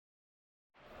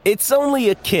It's only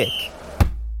a kick.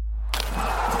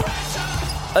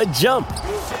 A jump.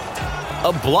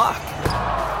 A block.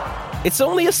 It's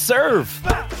only a serve.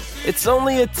 It's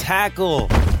only a tackle.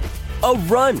 A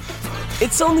run.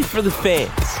 It's only for the fans.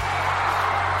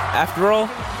 After all,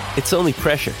 it's only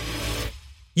pressure.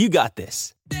 You got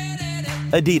this.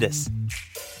 Adidas.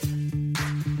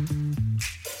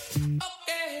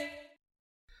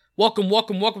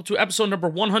 Welcome to episode number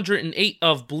 108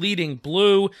 of Bleeding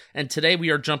Blue, and today we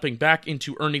are jumping back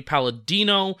into Ernie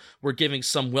Palladino. We're giving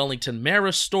some Wellington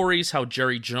Maris stories, how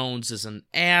Jerry Jones is an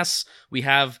ass. We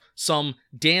have some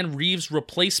Dan Reeves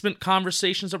replacement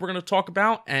conversations that we're going to talk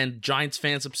about, and Giants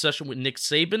fans' obsession with Nick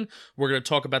Saban. We're going to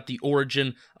talk about the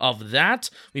origin of that.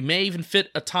 We may even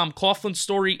fit a Tom Coughlin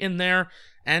story in there.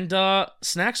 And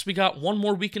Snacks, we got one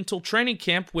more week until training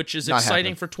camp, which is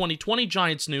exciting for 2020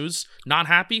 Giants news. Not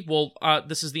happy? Well,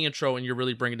 this is the intro, and you're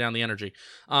really bringing down the energy.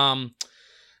 1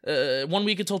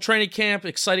 week until training camp,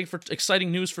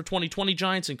 exciting news for 2020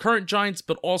 Giants and current Giants,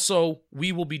 but also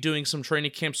we will be doing some training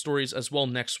camp stories as well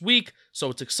next week, so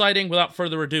it's exciting. Without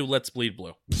further ado, let's bleed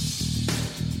blue.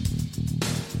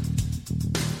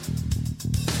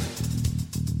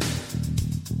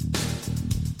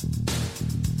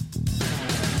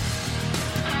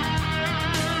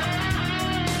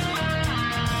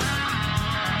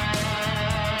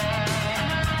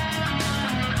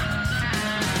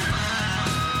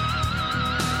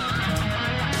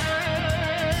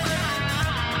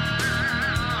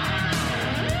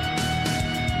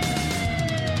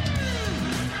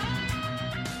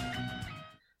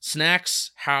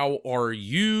 Snacks, how are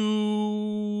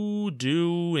you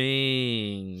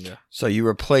doing? So you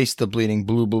replaced the bleeding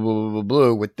blue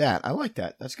with that. I like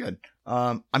that. That's good.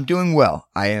 I'm doing well.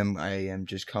 I am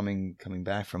just coming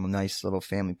back from a nice little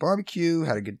family barbecue.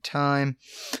 Had a good time.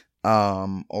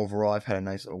 Overall, I've had a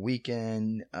nice little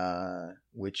weekend,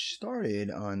 which started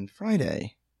on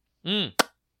Friday.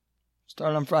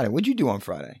 Started on Friday. What'd you do on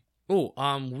Friday? Oh,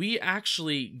 we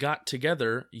actually got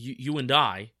together, you and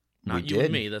I. Not you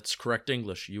and me, that's correct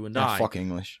English. You and I. Fuck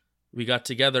English. We got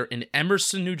together in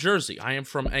Emerson, New Jersey. I am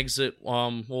from Exit.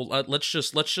 Let's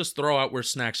just throw out where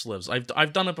Snacks lives.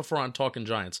 I've done it before on Talking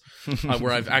Giants,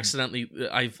 where I've accidentally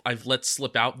I've let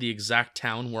slip out the exact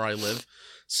town where I live.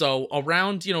 So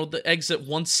around the exit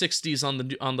 160s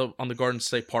on the Garden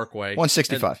State Parkway.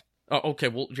 165. Okay,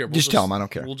 well, here we'll just tell them I don't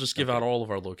care. We'll just give out all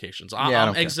of our locations. I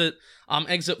don't care. I'm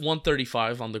exit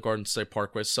 135 on the Garden State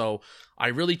Parkway. So I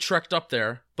really trekked up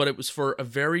there, but it was for a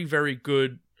very, very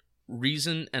good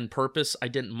reason and purpose. I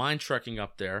didn't mind trekking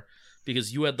up there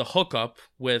because you had the hookup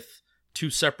with two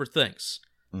separate things.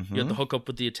 Mm-hmm. You had the hookup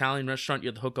with the Italian restaurant. You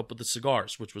had the hookup with the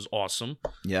cigars, which was awesome.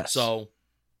 Yes. So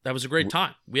that was a great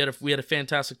time. We had a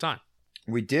fantastic time.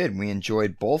 We did. We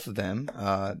enjoyed both of them.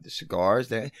 The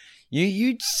cigars.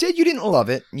 You said you didn't love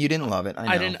it. You didn't love it.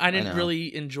 I didn't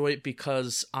really enjoy it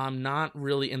because I'm not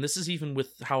really, and this is even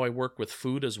with how I work with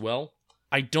food as well.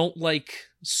 I don't like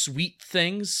sweet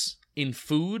things in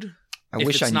food. I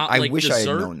wish I had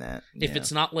known that. Yeah. If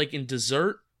it's not like in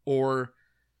dessert, or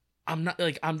I'm not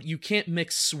like you can't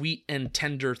mix sweet and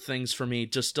tender things for me.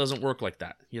 It just doesn't work like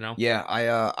that. Yeah.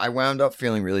 I wound up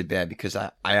feeling really bad because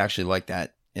I actually like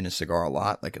that in a cigar a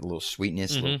lot, like a little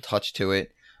sweetness, a little touch to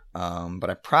it. But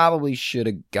I probably should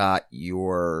have got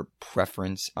your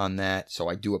preference on that, so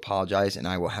I do apologize, and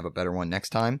I will have a better one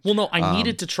next time. Well, no, I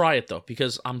needed to try it though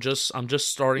because I'm just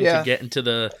starting to get into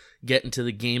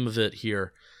the game of it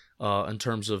here, in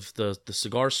terms of the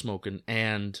cigar smoking,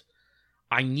 and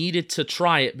I needed to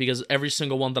try it because every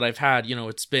single one that I've had,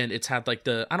 it's had like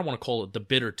I don't want to call it the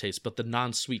bitter taste, but the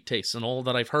non-sweet taste. And all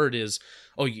that I've heard is,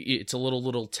 it's a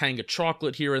little tang of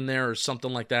chocolate here and there or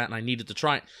something like that. And I needed to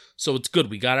try it. So it's good.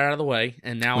 We got it out of the way.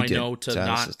 And now I know to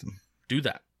not do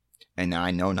that. And now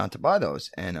I know not to buy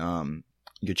those. And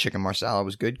your chicken marsala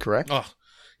was good, correct? Oh,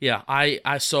 yeah.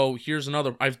 So here's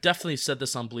another. I've definitely said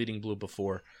this on Bleeding Blue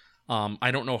before.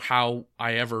 I don't know how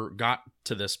I ever got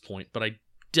to this point, but I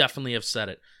definitely have said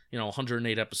it.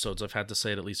 108 episodes, I've had to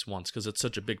say it at least once because it's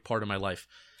such a big part of my life.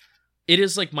 It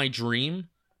is like my dream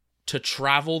to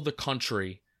travel the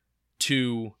country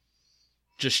to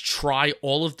just try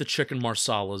all of the chicken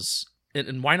marsalas.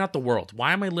 And why not the world?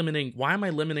 Why am I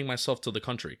limiting myself to the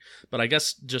country? But I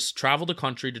guess just travel the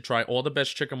country to try all the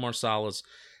best chicken marsalas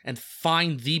and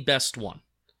find the best one.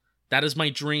 That is my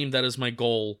dream. That is my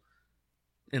goal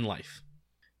in life.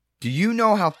 Do you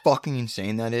know how fucking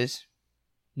insane that is?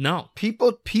 No.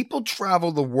 People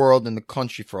travel the world and the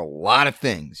country for a lot of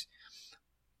things.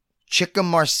 Chicken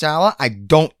marsala, I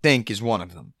don't think is one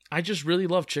of them. I just really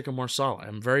love chicken marsala.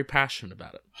 I'm very passionate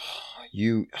about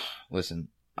it. Listen,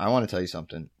 I want to tell you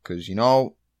something because you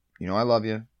know I love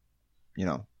you.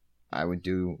 I would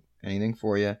do anything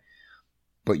for you.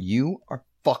 But you are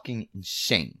fucking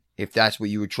insane if that's what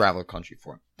you would travel the country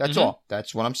for. That's all.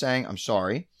 That's what I'm saying. I'm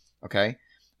sorry. Okay?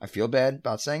 I feel bad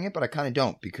about saying it, but I kind of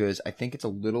don't because I think it's a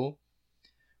little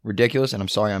ridiculous. And I'm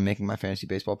sorry I'm making my fantasy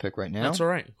baseball pick right now. That's all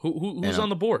right. Who's on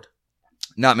the board?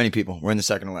 Not many people. We're in the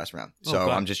second to last round. So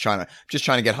I'm just trying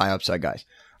to get high upside guys.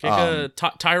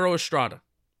 Tyro Estrada.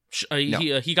 No.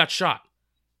 He got shot.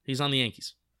 He's on the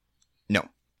Yankees. No.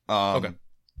 Okay.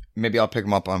 Maybe I'll pick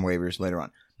him up on waivers later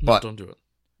on. No, But don't do it.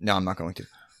 No, I'm not going to.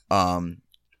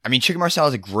 I mean, chicken marsala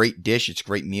is a great dish. It's a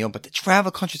great meal, but the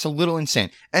travel country, it's a little insane.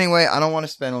 Anyway, I don't want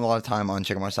to spend a lot of time on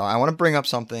chicken marsala. I want to bring up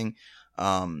something.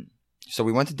 So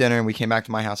we went to dinner and we came back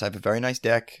to my house. I have a very nice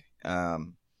deck.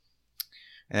 And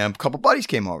a couple buddies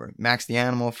came over. Max the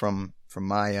Animal from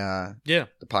my the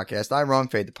podcast I run,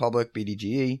 Fade the Public,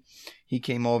 BDGE. He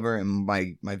came over, and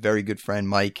my very good friend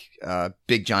Mike,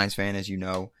 big Giants fan, as you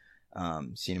know.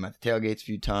 Seen him at the tailgates a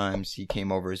few times. He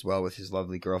came over as well with his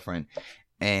lovely girlfriend.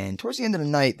 And towards the end of the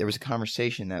night, there was a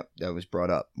conversation that was brought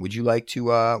up. Would you like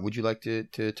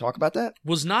to talk about that?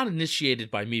 Was not initiated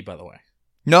by me, by the way.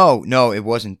 No, it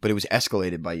wasn't. But it was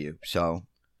escalated by you. So.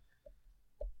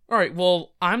 All right.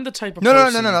 Well, I'm the type of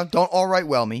person. No. Don't all right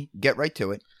well me. Get right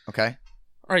to it. Okay.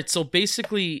 All right. So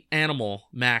basically,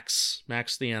 Max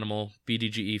the Animal,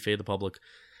 BDGE, Fade the Public.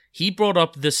 He brought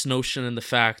up this notion and the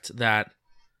fact that,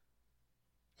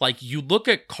 like, you look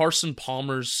at Carson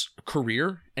Palmer's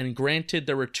career, and granted,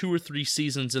 there were 2 or 3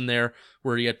 seasons in there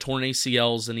where he had torn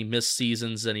ACLs and he missed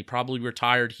seasons, and he probably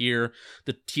retired here.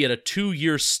 He had a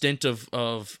 2-year stint of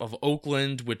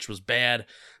Oakland, which was bad.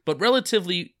 But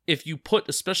relatively, if you put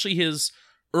especially his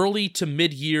early to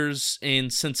mid years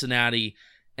in Cincinnati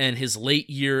and his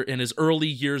early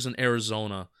years in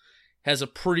Arizona, has a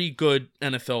pretty good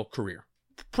NFL career.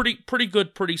 Pretty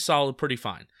good, pretty solid, pretty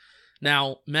fine.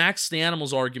 Now, Max the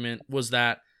Animal's argument was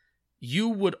that you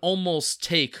would almost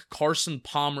take Carson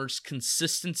Palmer's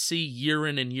consistency year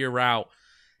in and year out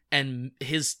and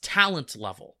his talent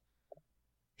level,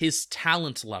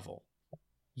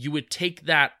 you would take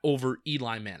that over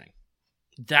Eli Manning.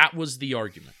 That was the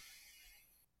argument.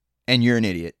 And you're an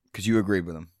idiot because you agreed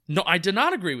with him. No, I did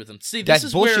not agree with him. See,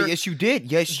 that's bullshit. Yes, you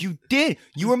did. Yes, you did.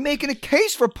 You were making a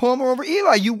case for Palmer over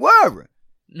Eli. You were.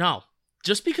 No.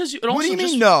 Just because you... What do you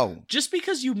mean, no? Just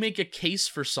because you make a case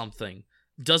for something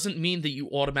doesn't mean that you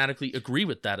automatically agree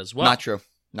with that as well. Not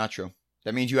true.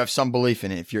 That means you have some belief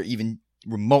in it if you're even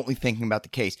remotely thinking about the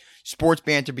case. Sports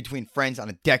banter between friends on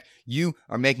a deck. You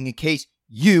are making a case.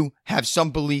 You have some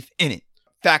belief in it.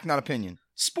 Fact, not opinion.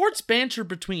 Sports banter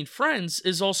between friends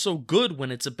is also good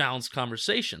when it's a balanced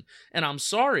conversation. And I'm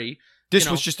sorry. This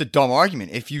was just a dumb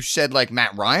argument. If you said like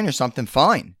Matt Ryan or something,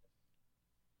 fine.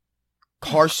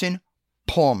 Carson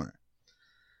Palmer.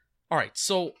 All right,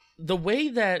 so the way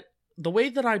that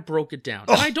I broke it down,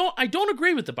 and I don't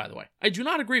agree with it, by the way. I do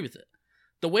not agree with it.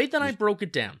 The way that I broke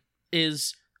it down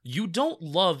is you don't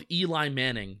love Eli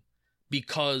Manning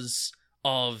because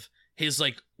of his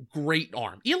like great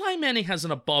arm. Eli Manning has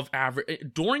an above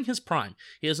average during his prime.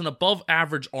 He has an above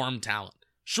average arm talent.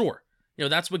 Sure,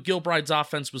 that's what Gilbride's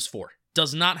offense was for.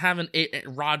 Does not have an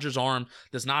Rodgers arm.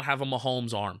 Does not have a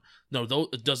Mahomes arm. No,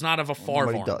 does not have a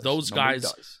Favre arm.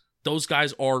 Does. Those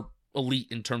guys are elite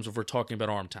in terms of we're talking about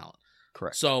arm talent.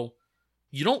 Correct. So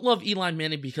you don't love Eli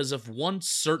Manning because of one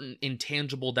certain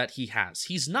intangible that he has.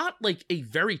 He's not like a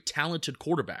very talented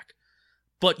quarterback,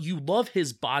 but you love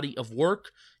his body of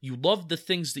work. You love the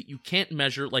things that you can't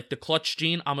measure, like the clutch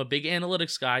gene. I'm a big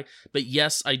analytics guy, but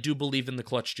yes, I do believe in the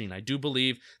clutch gene. I do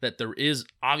believe that there is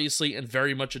obviously and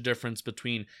very much a difference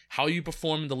between how you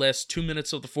perform in the last 2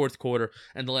 minutes of the fourth quarter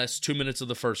and the last 2 minutes of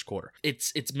the first quarter.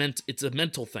 It's a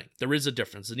mental thing. There is a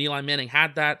difference. And Eli Manning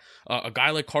had that. A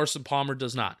guy like Carson Palmer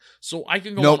does not. So I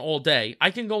can go on all day. I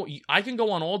can go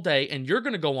on all day, and you're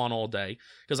going to go on all day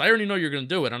because I already know you're going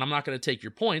to do it, and I'm not going to take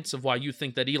your points of why you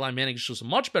think that Eli Manning is just a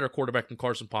much better quarterback than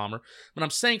Carson Palmer. But I'm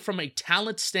saying from a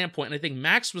talent standpoint, and I think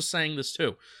Max was saying this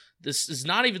too. This is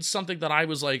not even something that I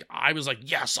was like,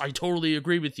 yes, I totally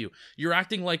agree with you. You're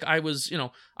acting like I was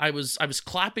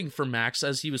clapping for Max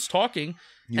as he was talking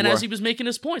as he was making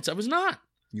his points. I was not.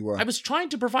 You were. I was trying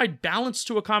to provide balance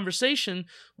to a conversation,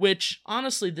 which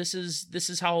honestly, this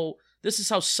is how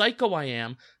psycho I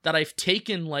am, that I've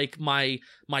taken like my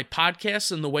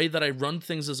podcast and the way that I run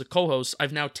things as a co-host.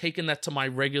 I've now taken that to my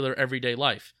regular everyday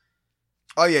life.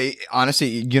 Oh, yeah. Honestly,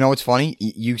 you know what's funny?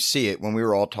 You see it when we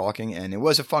were all talking, and it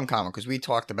was a fun comment because we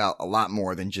talked about a lot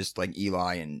more than just like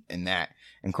Eli and that.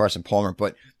 and Carson Palmer.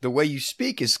 But the way you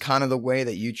speak is kind of the way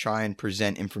that you try and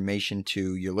present information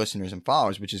to your listeners and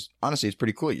followers, which is honestly, it's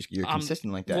pretty cool. You're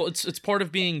consistent like that. Well, it's part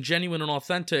of being genuine and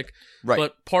authentic. Right.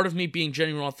 But part of me being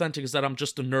genuine and authentic is that I'm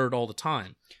just a nerd all the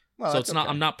time. Well, so it's not.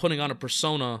 okay. I'm not putting on a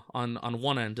persona on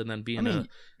one end and then being a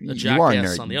you jackass are a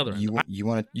nerd. on the other end.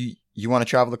 You want to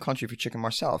travel the country for Chicken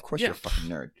Marcel. Of course, you're a fucking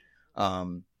nerd.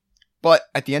 But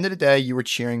at the end of the day, you were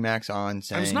cheering Max on,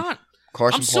 saying, I was not.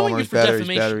 Carson Palmer is better, he's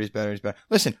better, he's better, he's better.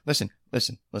 Listen.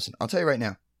 I'll tell you right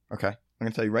now, okay? I'm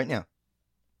going to tell you right now.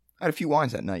 I had a few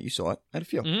wines that night. You saw it. I had a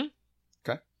few. Mm-hmm.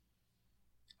 Okay?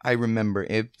 I remember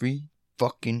every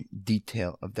fucking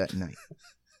detail of that night.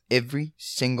 Every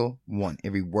single one.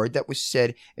 Every word that was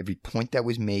said, every point that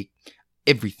was made,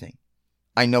 everything.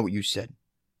 I know what you said.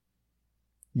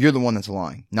 You're the one that's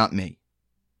lying, not me.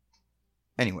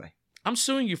 Anyway. I'm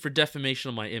suing you for defamation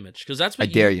of my image because that's what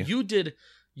I dare you. You did.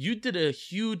 You did a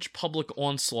huge public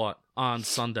onslaught on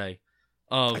Sunday.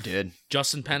 I did.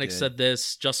 Justin Panic said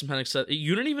this. Justin Panic said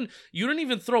you didn't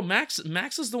even throw Max.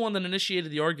 Max is the one that initiated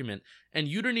the argument, and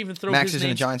you didn't even throw. Max his isn't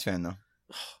name. a Giants fan though.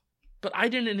 But I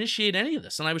didn't initiate any of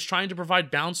this, and I was trying to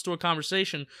provide balance to a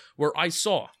conversation where I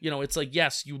saw, it's like,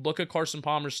 yes, you look at Carson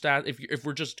Palmer's stat, if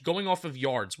we're just going off of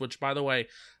yards, which, by the way,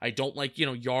 I don't like,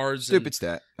 yards. Stupid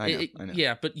stat. I know.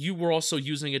 Yeah, but you were also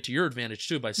using it to your advantage,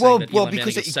 too, by saying that Eli Manning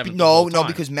is 7th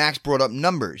because Max brought up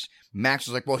numbers. Max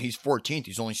was like, well, he's 14th.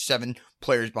 He's only 7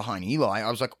 players behind Eli. I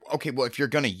was like, okay, well, if you're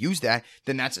going to use that,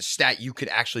 then that's a stat you could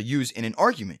actually use in an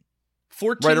argument.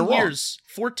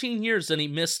 14 years, and he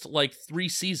missed like 3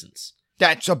 seasons.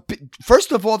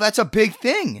 First of all, that's a big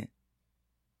thing.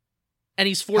 And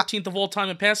he's 14th of all time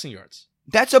in passing yards.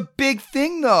 That's a big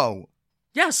thing, though.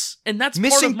 Yes, and that's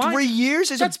missing part of 3 years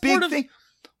is a big thing.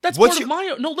 That's part of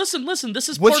my. No, listen. This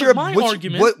is part of my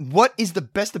argument. What is the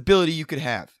best ability you could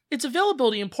have? It's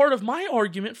availability, and part of my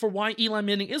argument for why Eli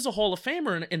Manning is a Hall of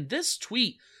Famer. And this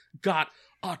tweet got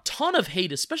a ton of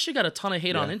hate, especially got a ton of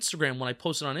hate on Instagram when I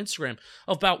posted on Instagram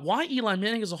about why Eli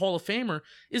Manning is a Hall of Famer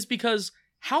is because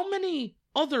how many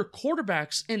other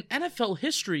quarterbacks in NFL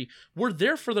history were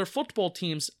there for their football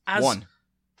teams as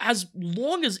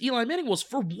long as Eli Manning was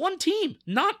for one team?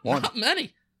 Not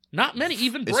many. Not many.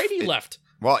 Even Brady left.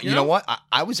 Well, you know what?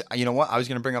 I was going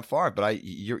to bring up Favre, but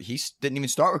he didn't even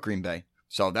start with Green Bay.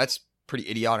 So that's pretty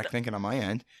idiotic thinking on my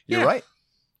end. You're right.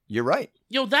 You're right.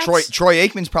 That's Troy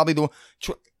Aikman's probably the one.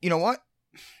 You know what?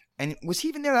 And was he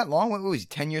even there that long? What was he,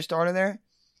 10-year starter there?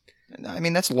 I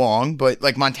mean, that's long, but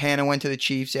like Montana went to the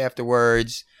Chiefs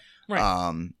afterwards.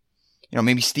 Right.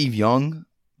 Maybe Steve Young,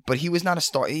 but he was not a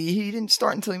star. He didn't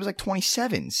start until he was like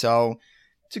 27. So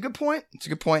it's a good point.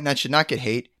 And that should not get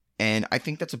hate. And I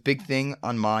think that's a big thing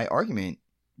on my argument.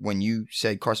 When you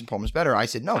said Carson Palmer's better, I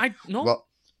said no. No. Well,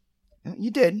 you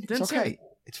did. Didn't it's okay.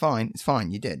 It's fine.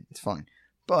 You did. It's fine.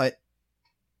 But,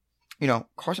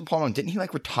 Carson Palmer, didn't he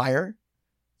retire?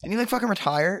 Didn't he fucking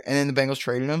retire? And then the Bengals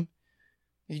traded him?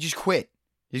 He just quit.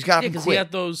 He just got up and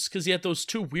quit. Because he had those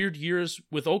 2 weird years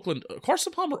with Oakland.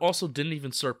 Carson Palmer also didn't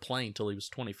even start playing until he was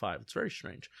 25. It's very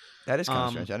strange. That is kind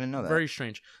of strange. I didn't know that. Very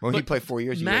strange. Well, he played 4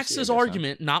 years. Max's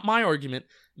argument, not my argument,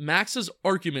 Max's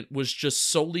argument was just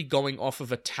solely going off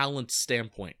of a talent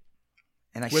standpoint.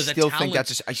 And I still think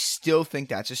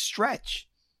that's a stretch.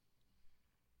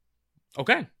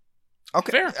 Okay.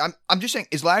 Fair. I'm just saying,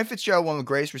 is Larry Fitzgerald one of the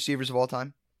greatest receivers of all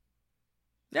time?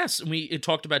 Yes, we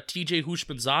talked about T.J.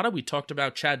 Houshmandzadeh. We talked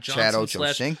about Chad Chad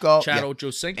Johnson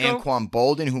Ochocinco. Anquan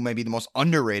Bolden, who may be the most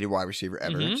underrated wide receiver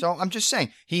ever. Mm-hmm. So I'm just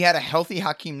saying, he had a healthy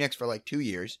Hakeem Nicks for 2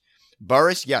 years.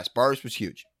 Burris was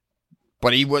huge.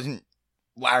 But he wasn't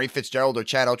Larry Fitzgerald or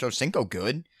Chad Ochocinco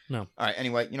good. No. All right,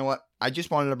 anyway, you know what? I just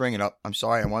wanted to bring it up. I'm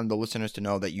sorry. I wanted the listeners to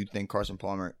know that you think Carson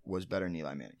Palmer was better than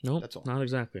Eli Manning. Nope, that's all. Not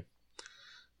exactly.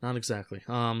 So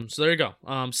there you go.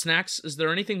 Snacks, is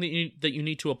there anything that you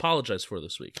need to apologize for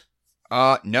this week?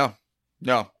 No.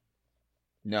 Wow.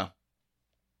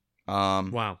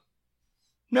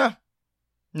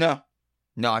 No,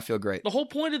 I feel great. The whole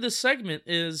point of this segment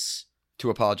is to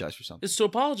apologize for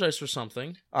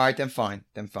something. All right, then fine.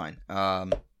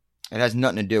 It has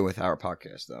nothing to do with our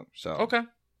podcast though. So okay.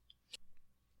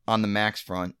 On the Max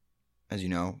front, as you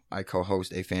know, I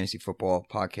co-host a fantasy football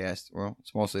podcast. Well,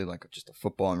 it's mostly just a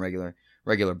football and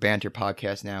regular banter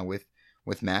podcast now with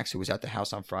Max, who was at the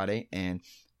house on Friday. And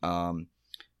on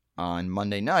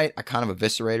Monday night, I kind of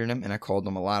eviscerated him, and I called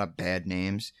him a lot of bad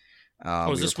names.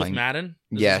 Was this with Madden?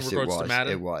 Yes, it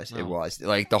was. It was.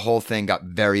 The whole thing got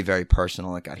very, very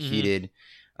personal. It got heated.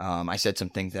 I said some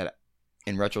things that,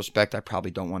 in retrospect, I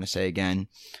probably don't want to say again.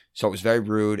 So it was very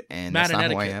rude, and Madden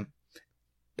that's not etiquette.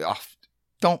 who I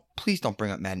am. Please don't bring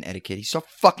up Madden etiquette. He's so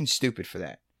fucking stupid for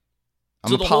that.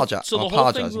 I'm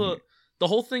apologizing. So the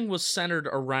whole thing was centered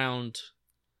around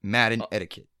Madden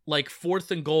etiquette. Like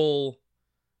 4th and goal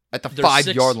at the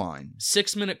 5-yard line.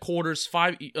 6-minute quarters,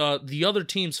 the other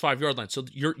team's 5-yard line. So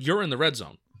you're in the red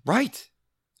zone. Right.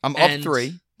 I'm up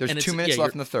 3. There's 2 minutes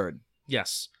left in the third.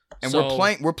 Yes. And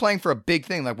we're playing for a big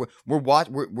thing. Like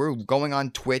we're going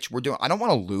on Twitch. I don't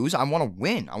want to lose. I want to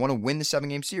win. I want to win the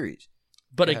 7-game series.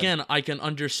 But again, I can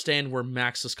understand where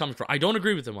Max is coming from. I don't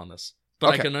agree with him on this, but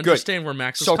I can understand where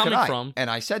Max is coming from. And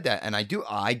I said that, and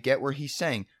I get where he's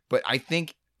saying. But I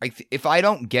think if I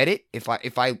don't get it, if I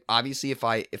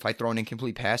throw an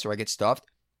incomplete pass or I get stuffed,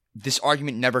 this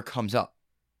argument never comes up,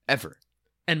 ever.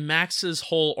 And Max's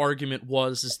whole argument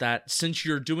is that since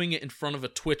you're doing it in front of a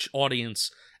Twitch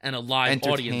audience and a live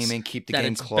audience, keep the that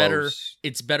game it's close.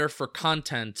 It's better for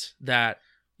content that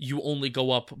you only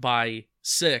go up by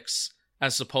 6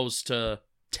 as opposed to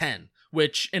 10.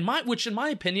 Which in my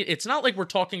opinion, it's not like we're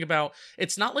talking about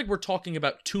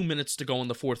 2 minutes to go in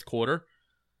the fourth quarter.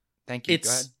 Thank you.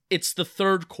 It's the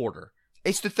third quarter.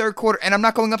 It's the third quarter, and I'm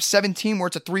not going up 17 where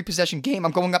it's a 3-possession game.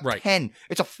 I'm going up 10.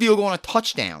 It's a field goal and a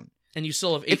touchdown. And you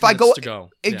still have 8 minutes to go.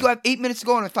 You have 8 minutes to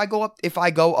go, and if I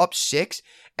go up 6,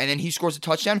 and then he scores a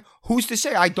touchdown, who's to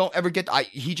say I don't ever get?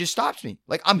 He just stops me.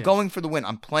 Like I'm going for the win.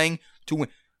 I'm playing to win.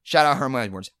 Shout out Herman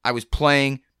Edwards. I was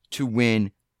playing to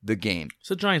win the game.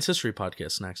 It's a Giants history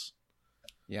podcast next.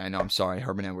 Yeah, I know. I'm sorry,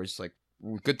 Herman Edwards. Like,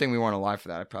 good thing we weren't alive for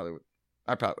that. I probably would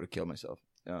have killed myself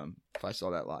if I saw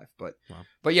that live. But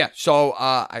yeah. So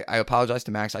I apologize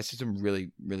to Max. I said some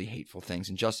really really hateful things.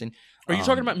 And Justin, are you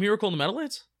talking about Miracle in the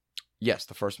Meadowlands? Yes,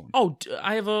 the first one. Oh,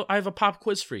 I have a pop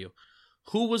quiz for you.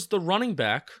 Who was the running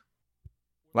back?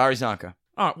 Larry Zonka.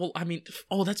 Well, I mean,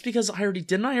 that's because I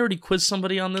already quiz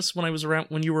somebody on this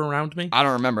when you were around me? I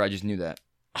don't remember. I just knew that.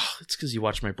 Oh, it's because you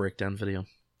watched my breakdown video.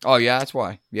 Oh, yeah, that's why.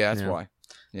 Why. Yeah.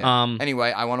 Yeah.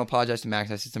 Anyway, I want to apologize to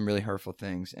Max. I said some really hurtful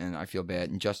things, and I feel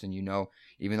bad. And Justin,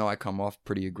 even though I come off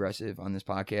pretty aggressive on this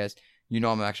podcast,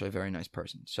 I'm actually a very nice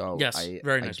person. So yes,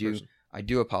 very nice person. I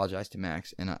do apologize to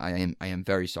Max, and I am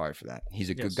very sorry for that. He's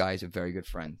a good guy. He's a very good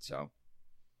friend. So, all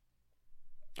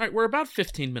right, we're about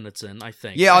 15 minutes in, I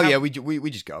think. Yeah, we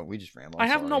just go. We just ramble. I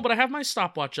have my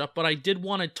stopwatch up, but I did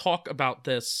want to talk about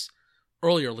this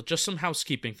earlier. just some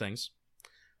housekeeping things.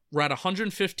 We're at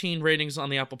 115 ratings on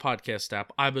the Apple Podcast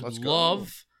app. I would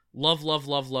love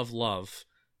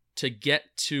to get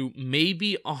to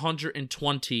maybe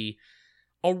 120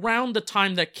 around the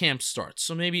time that camp starts.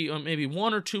 So maybe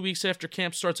 1 or 2 weeks after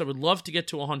camp starts, I would love to get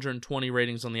to 120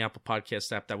 ratings on the Apple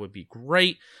Podcast app. That would be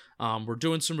great. We're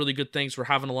doing some really good things. We're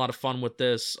having a lot of fun with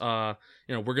this. We're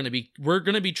gonna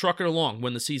be trucking along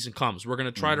when the season comes. We're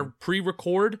gonna try to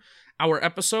pre-record our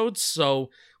episodes, so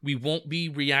we won't be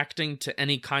reacting to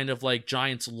any kind of like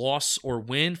Giants loss or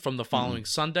win from the following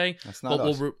Sunday. That's not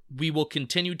us. We will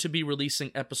continue to be releasing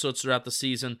episodes throughout the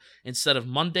season. Instead of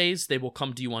Mondays, they will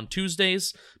come to you on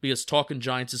Tuesdays, because Talking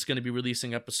Giants is going to be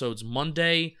releasing episodes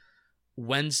Monday,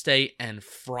 Wednesday, and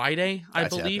Friday, I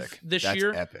believe, this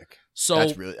year. That's epic. So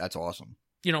that's awesome.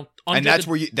 And that's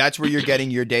where you're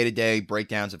getting your day-to-day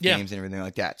breakdowns of games and everything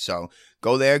like that. So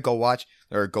go there, go watch,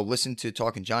 or go listen to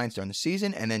Talking Giants during the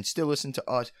season, and then still listen to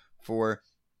us for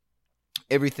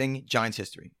everything Giants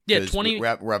history. Yeah,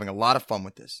 we're having a lot of fun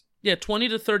with this. Yeah, 20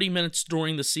 to 30 minutes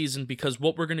during the season, because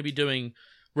what we're going to be doing,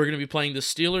 we're going to be playing the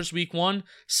Steelers week 1.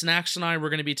 Snacks and I, we're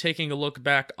going to be taking a look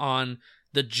back on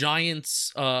the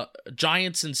Giants and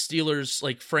Steelers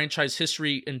like franchise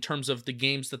history in terms of the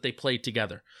games that they played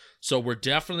together. So we're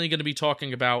definitely going to be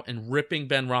talking about and ripping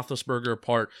Ben Roethlisberger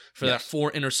apart for that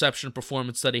 4 interception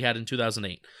performance that he had in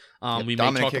 2008. We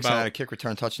may talk about had a kick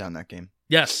return touchdown in that game.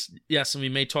 Yes, and we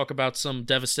may talk about some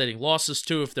devastating losses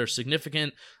too if they're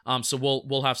significant. So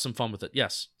we'll have some fun with it.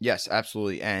 Yes,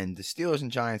 absolutely. And the Steelers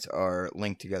and Giants are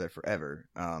linked together forever.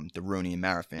 The Rooney and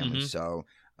Mara family. So.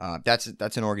 That's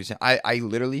an organization. I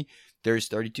literally, there's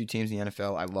 32 teams in the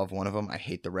NFL. I love one of them. I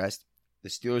hate the rest. The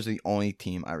Steelers are the only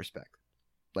team I respect,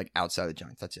 like outside the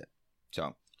Giants. That's it.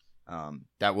 So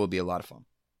that will be a lot of fun.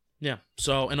 Yeah.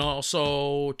 So, and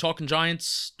also Talking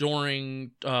Giants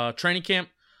during training camp.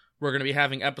 We're going to be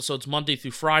having episodes Monday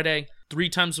through Friday, 3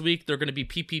 times a week. They're going to be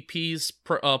PPPs,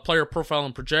 player profile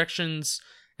and projections.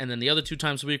 And then the other 2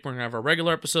 times a week, we're going to have our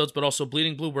regular episodes, but also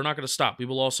Bleeding Blue, we're not going to stop. We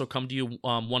will also come to you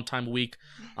 1 time a week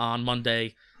on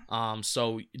Monday.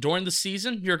 So during the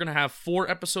season, you're going to have 4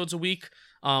 episodes a week,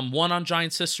 1 on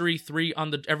Giants history, 3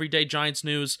 on the everyday Giants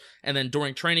news. And then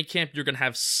during training camp, you're going to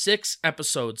have 6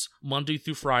 episodes Monday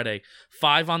through Friday,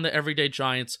 5 on the everyday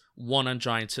Giants, 1 on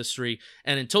Giants history.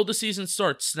 And until the season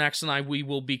starts, Snacks and I, we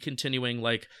will be continuing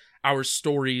like our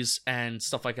stories and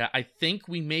stuff like that. I think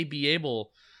we may be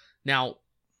able now.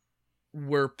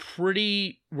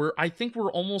 I think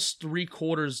we're almost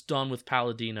 3/4 done with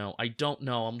Palladino. I don't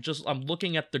know. I'm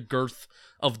looking at the girth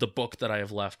of the book that I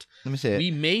have left. Let me see it.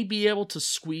 We may be able to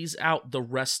squeeze out the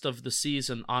rest of the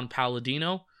season on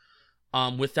Palladino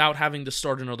without having to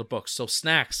start another book. So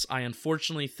Snacks, I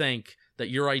unfortunately think that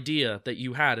your idea that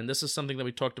you had, and this is something that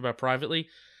we talked about privately,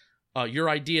 your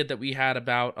idea that we had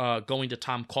about going to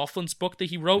Tom Coughlin's book that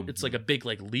he wrote, it's like a big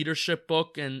like leadership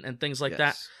book and things like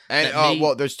that. And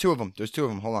well, there's two of them.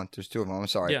 Hold on, there's two of them. I'm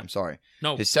sorry. Yeah. I'm sorry.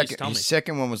 No, his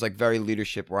second one was like very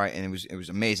leadership, right? And it was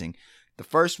amazing. The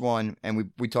first one, and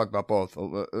we talked about both.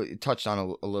 Touched on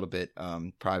a little bit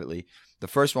privately. The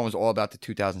first one was all about the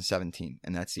 2017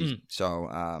 and that season. So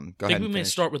go ahead. I think we may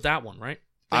start with that one, right?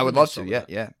 I would love to.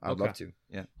 Yeah. I would love to.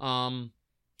 Yeah.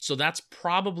 So that's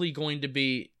probably going to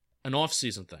be an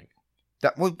off-season thing.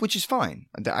 Which is fine.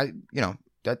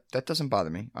 That doesn't bother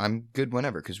me. I'm good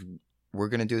whenever because we're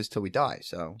gonna do this till we die.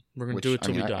 So we're gonna do it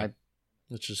till we die,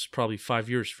 which is probably 5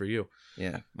 years for you.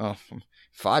 Yeah. Well,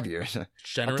 5 years.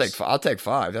 Generous. I'll take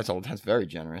 5. That's very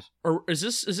generous. Or is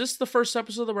this the first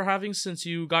episode that we're having since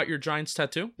you got your Giants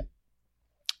tattoo?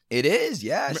 It is.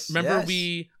 Yes. Remember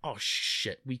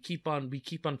yes. we keep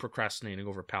on procrastinating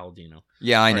over Palladino.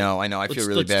 Yeah, I know. I feel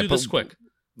really bad. Let's do this quick.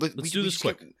 Let's do this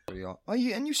quick. Oh,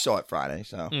 and you saw it Friday,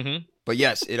 so. Mm-hmm. But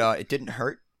yes, it didn't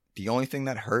hurt. The only thing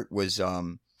that hurt was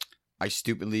I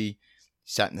stupidly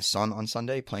sat in the sun on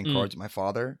Sunday playing cards with my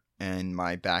father, and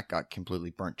my back got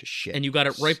completely burnt to shit. And you got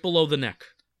it right below the neck.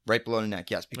 Right below the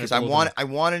neck, yes, because right I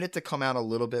wanted it to come out a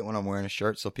little bit when I'm wearing a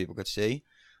shirt so people could see.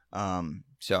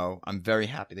 So I'm very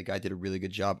happy. The guy did a really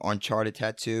good job. Uncharted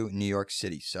tattoo, New York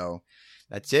City. So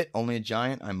that's it. Only a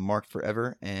Giant. I'm marked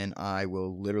forever, and I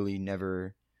will literally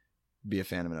never be a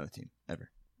fan of another team ever.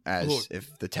 As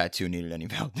if the tattoo needed any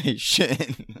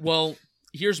validation. Well,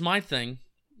 here's my thing.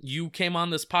 You came on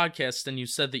this podcast and you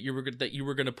said that you were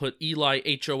going to put Eli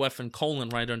HOF and colon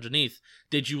right underneath.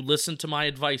 Did you listen to my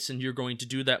advice and you're going to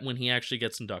do that when he actually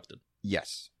gets inducted?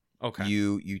 Yes. Okay.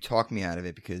 You talk me out of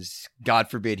it because God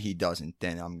forbid he doesn't,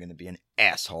 then I'm going to be an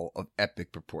asshole of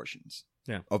epic proportions.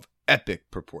 Yeah. Of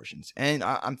epic proportions. And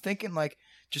I'm thinking like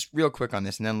just real quick on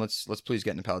this, and then let's please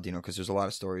get into Palladino because there's a lot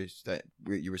of stories that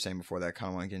you were saying before that I kind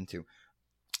of want to get into.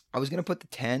 I was going to put the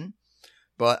 10,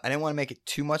 but I didn't want to make it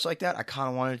too much like that. I kind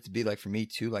of wanted it to be like for me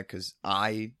too, like because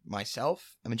I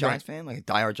myself am a Giants fan, like a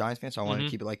diehard Giants fan, so I wanted to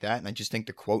keep it like that. And I just think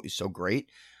the quote is so great.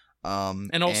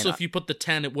 And also, if you put the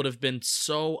 10, it would have been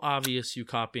so obvious you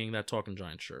copying that Talking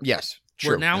Giant shirt. Yes,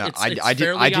 true. Where now it's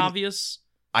fairly obvious.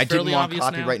 I didn't want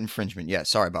copyright now. infringement. Yeah,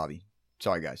 sorry, Bobby.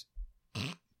 Sorry, guys.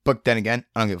 But then again,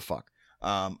 I don't give a fuck.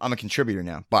 I'm a contributor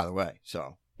now, by the way.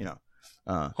 So,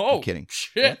 I'm kidding.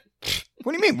 Shit. Yeah?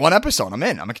 What do you mean? One episode, I'm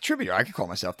in. I'm a contributor. I can call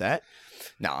myself that.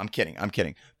 No, I'm kidding.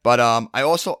 But hold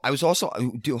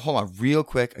on, real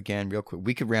quick.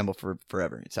 We could ramble for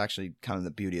forever. It's actually kind of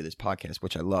the beauty of this podcast,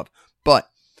 which I love. But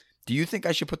do you think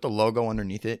I should put the logo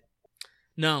underneath it?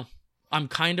 No, I'm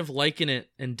kind of liking it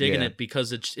and digging it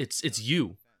because it's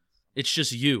you. It's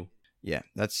just you. Yeah,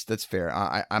 that's fair.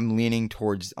 I'm leaning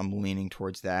towards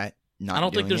that. I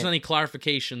don't think there's any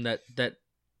clarification that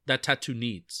tattoo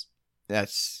needs.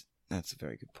 That's a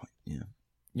very good point. Yeah,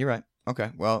 you're right. Okay,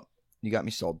 well, you got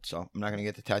me sold. So I'm not gonna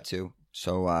get the tattoo.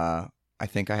 So I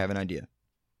think I have an idea.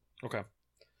 Okay.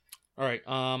 All right.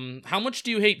 How much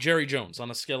do you hate Jerry Jones on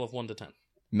a scale of 1 to 10?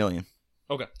 Million.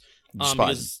 Okay.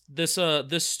 Because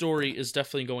this story is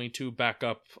definitely going to back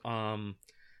up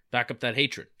that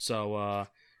hatred. So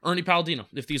Ernie Palladino,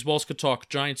 If These Walls Could Talk,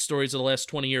 Giants stories of the last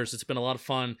 20 years. It's been a lot of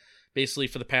fun. Basically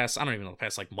for the past, I don't even know, the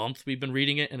past like month we've been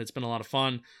reading it, and it's been a lot of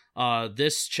fun.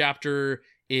 This chapter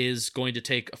is going to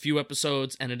take a few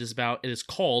episodes, and it is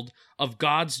called Of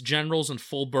God's Generals and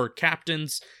Full-Bird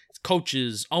Captains,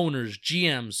 coaches, owners,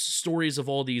 GMs, stories of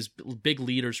all these big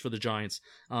leaders for the Giants.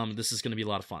 This is going to be a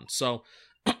lot of fun. So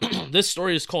this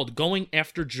story is called Going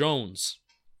After Jones.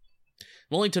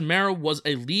 Wellington Mara was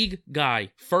a league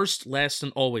guy, first, last,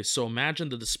 and always. So imagine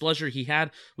the displeasure he had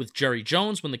with Jerry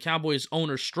Jones when the Cowboys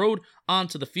owner strode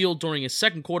onto the field during his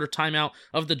second quarter timeout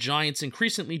of the Giants'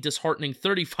 increasingly disheartening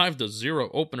 35-0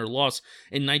 opener loss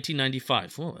in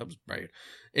 1995. Oh, that was bad.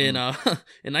 In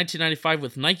 1995,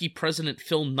 with Nike president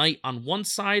Phil Knight on one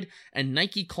side and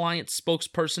Nike client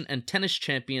spokesperson and tennis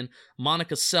champion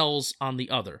Monica Seles on the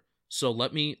other. So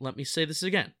let me say this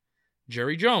again.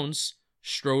 Jerry Jones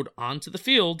strode onto the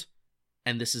field,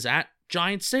 and this is at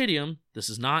Giants Stadium. This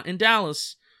is not in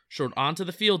Dallas. Strode onto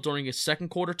the field during his second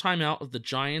quarter timeout of the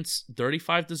Giants'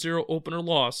 35-0 opener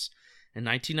loss in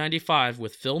 1995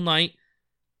 with Phil Knight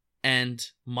and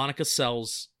Monica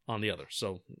Seles on the other.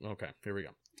 So, okay, here we go.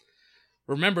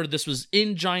 Remember, this was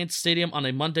in Giants Stadium on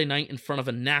a Monday night in front of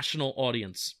a national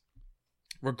audience.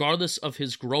 Regardless of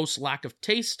his gross lack of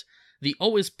taste, the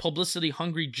always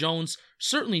publicity-hungry Jones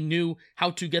certainly knew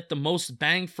how to get the most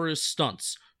bang for his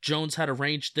stunts. Jones had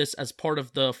arranged this as part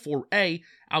of the foray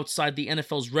outside the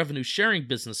NFL's revenue-sharing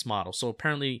business model. So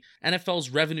apparently, NFL's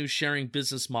revenue-sharing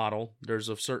business model, there's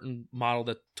a certain model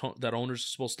that owners are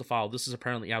supposed to follow. This is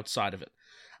apparently outside of it.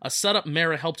 A setup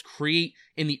Mara helped create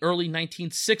in the early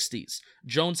 1960s.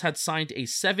 Jones had signed a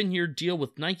 7-year deal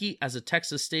with Nike as a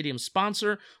Texas Stadium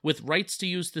sponsor, with rights to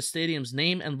use the stadium's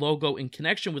name and logo in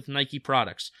connection with Nike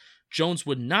products. Jones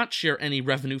would not share any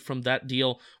revenue from that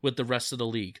deal with the rest of the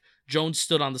league. Jones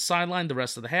stood on the sideline the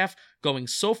rest of the half, going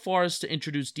so far as to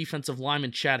introduce defensive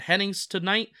lineman Chad Hennings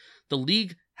tonight. The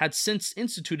league had since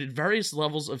instituted various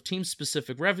levels of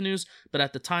team-specific revenues, but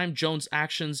at the time, Jones'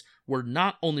 actions were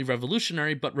not only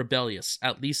revolutionary, but rebellious,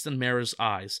 at least in Mara's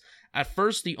eyes. At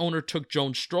first, the owner took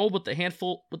Jones' stroll with a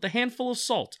handful of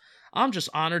salt. "I'm just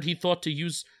honored he thought to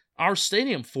use our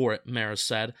stadium for it," Mara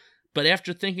said. But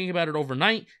after thinking about it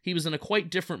overnight, he was in a quite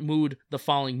different mood the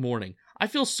following morning. "I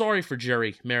feel sorry for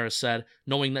Jerry," Mara said,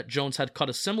 knowing that Jones had cut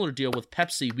a similar deal with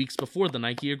Pepsi weeks before the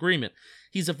Nike agreement.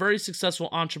 "He's a very successful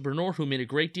entrepreneur who made a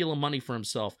great deal of money for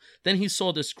himself. Then he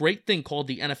saw this great thing called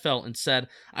the NFL and said,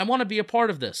 'I want to be a part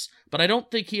of this.' But I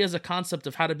don't think he has a concept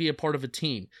of how to be a part of a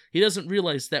team. He doesn't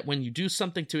realize that when you do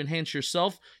something to enhance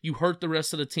yourself, you hurt the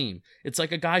rest of the team. It's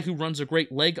like a guy who runs a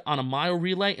great leg on a mile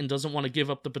relay and doesn't want to give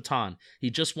up the baton. He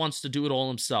just wants to do it all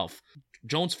himself."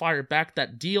 Jones fired back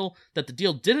that the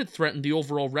deal didn't threaten the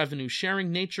overall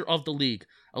revenue-sharing nature of the league,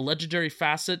 a legendary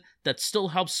facet that still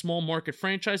helps small market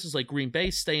franchises like Green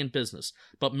Bay stay in business.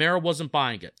 But Mara wasn't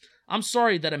buying it. "I'm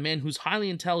sorry that a man who's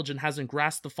highly intelligent hasn't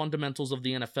grasped the fundamentals of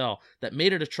the NFL that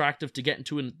made it attractive to get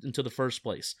into the first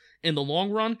place. In the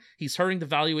long run, he's hurting the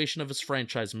valuation of his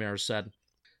franchise," Mara said.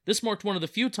 This marked one of the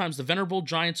few times the venerable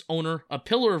Giants owner, a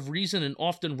pillar of reason in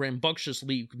often rambunctious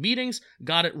league meetings,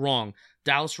 got it wrong.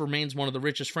 Dallas remains one of the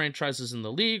richest franchises in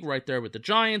the league, right there with the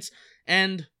Giants,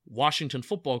 and Washington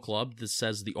Football Club. This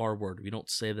says the R word. We don't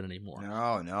say that anymore.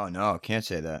 No, can't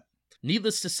say that.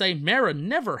 Needless to say, Mara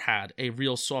never had a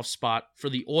real soft spot for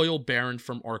the oil baron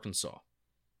from Arkansas.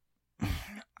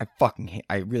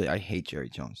 I hate Jerry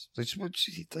Jones. It's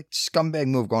like scumbag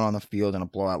move going on the field and a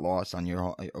blowout loss on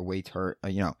your away hurt,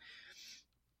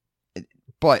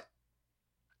 But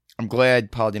I'm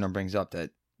glad Palladino brings up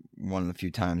that one of the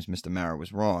few times Mr. Mara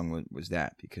was wrong was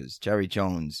that, because Jerry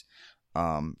Jones,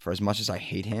 for as much as I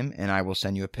hate him, and I will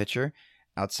send you a picture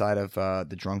outside of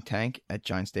the drunk tank at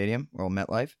Giant Stadium or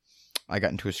MetLife, I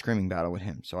got into a screaming battle with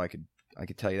him. So I could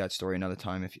tell you that story another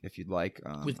time if you'd like.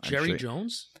 With Jerry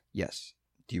Jones? Yes.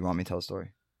 Do you want me to tell the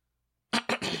story?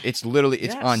 It's literally,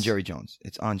 it's Yes. on Jerry Jones.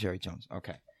 It's on Jerry Jones.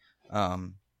 Okay.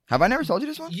 Have I never told you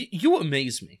this one? You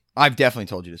amaze me. I've definitely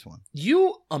told you this one.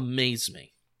 You amaze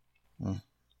me. I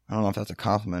don't know if that's a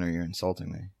compliment or you're insulting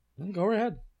me. Go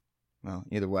ahead. Well,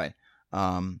 either way.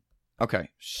 Okay.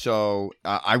 So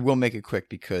I will make it quick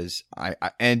because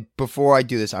and before I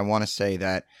do this, I want to say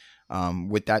that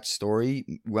with that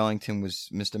story,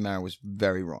 Mr. Mara was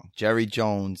very wrong. Jerry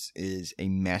Jones is a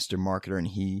master marketer, and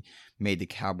he made the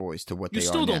Cowboys to what they are now. You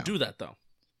still don't do that, though.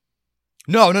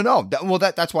 No.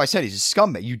 That's why I said he's a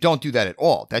scumbag. You don't do that at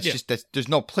all. There's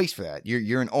no place for that.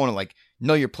 You're an owner. Like,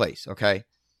 know your place, okay?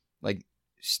 Like,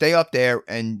 stay up there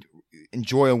and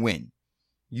enjoy a win.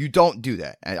 You don't do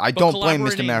that. I don't blame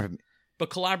Mr. Mara. But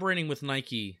collaborating with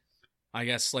Nike, I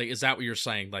guess, like, is that what you're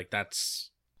saying? Like, that's...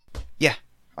 Yeah.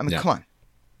 I mean, come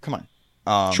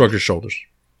on. Shrug your shoulders.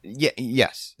 Yeah.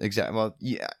 Yes. Exactly. Well,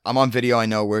 yeah. I'm on video. I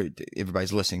know where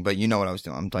everybody's listening, but you know what I was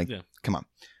doing. I'm like, Come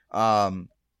on.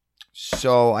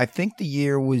 So I think the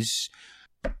year was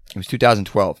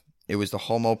 2012. It was the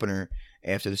home opener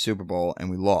after the Super Bowl, and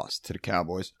we lost to the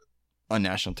Cowboys on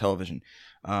national television.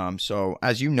 So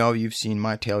as you know, you've seen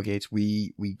my tailgates.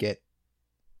 We get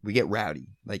rowdy,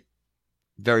 like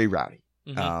very rowdy.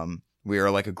 Mm-hmm. We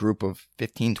are like a group of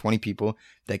 15, 20 people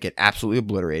that get absolutely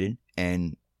obliterated,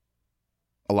 and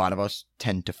a lot of us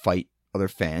tend to fight other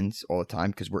fans all the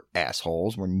time because we're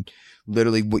assholes. We're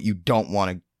literally what you don't want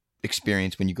to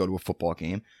experience when you go to a football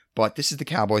game. But this is the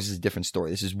Cowboys. This is a different story.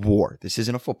 This is war. This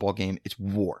isn't a football game. It's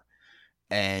war.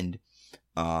 And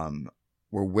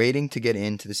we're waiting to get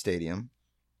into the stadium.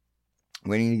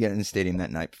 Waiting to get in the stadium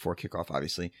that night before kickoff,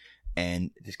 obviously.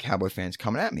 And this Cowboy fan's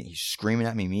coming at me. He's screaming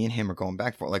at me. Me and him are going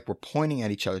back and forth. Like, we're pointing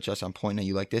at each other. Just I'm pointing at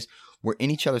you like this. We're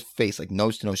in each other's face, like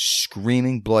nose to nose,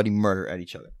 screaming bloody murder at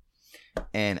each other.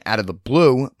 And out of the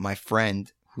blue, my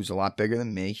friend, who's a lot bigger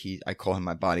than me, I call him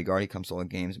my bodyguard. He comes to all the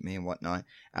games with me and whatnot.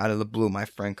 Out of the blue, my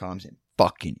friend comes and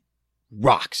fucking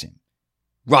rocks him.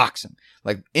 rocks him.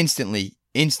 Like instantly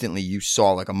you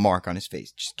saw like a mark on his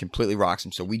face. Just completely rocks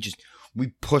him. So we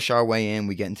push our way in.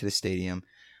 We get into the stadium.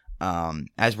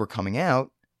 As we're coming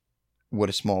out, what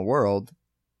a small world.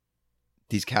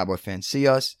 These Cowboy fans see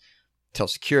us, tell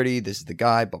security, this is the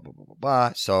guy, blah, blah, blah, blah,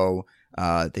 blah. So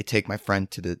they take my friend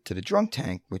to the drunk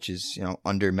tank, which is,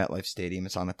 under MetLife Stadium.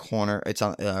 It's on the corner. It's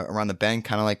on around the bend,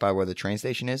 kind of like by where the train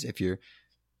station is, if you're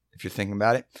thinking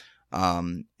about it.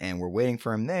 And we're waiting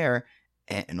for him there.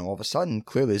 And all of a sudden,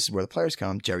 clearly this is where the players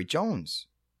come. Jerry Jones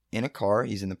in a car.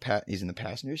 He's in the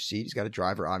passenger seat. He's got a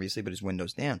driver, obviously, but his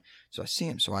window's down. So I see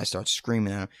him. So I start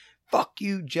screaming at him, "Fuck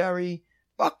you, Jerry.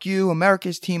 Fuck you.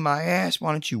 America's team my ass.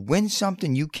 Why don't you win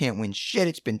something? You can't win shit.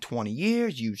 It's been 20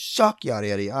 years. You suck." Yada,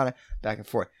 yada, yada. Back and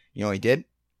forth. You know what he did?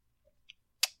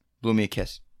 Blew me a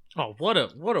kiss. Oh, what a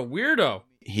weirdo.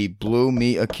 He blew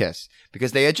me a kiss.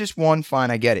 Because they had just won.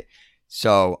 Fine, I get it.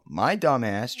 So my dumb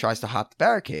ass tries to hop the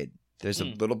barricade. There's a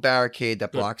little barricade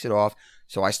that blocks it off.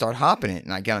 So I start hopping it,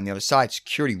 and I get on the other side.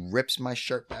 Security rips my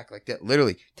shirt back like that.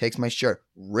 Literally takes my shirt,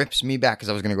 rips me back because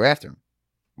I was going to go after him.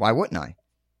 Why wouldn't I?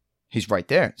 He's right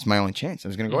there. It's my only chance. I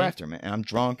was going to go after him. And I'm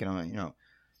drunk, and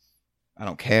I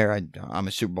don't care. I'm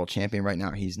a Super Bowl champion right now.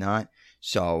 He's not.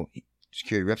 So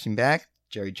security rips me back.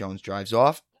 Jerry Jones drives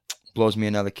off, blows me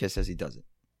another kiss as he does it.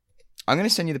 I'm going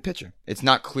to send you the picture. It's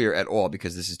not clear at all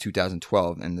because this is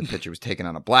 2012, and the picture was taken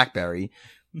on a BlackBerry.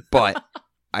 But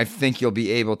I think you'll be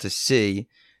able to see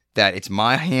that it's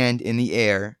my hand in the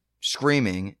air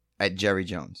screaming at Jerry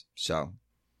Jones. So,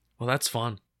 well, that's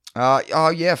fun. Oh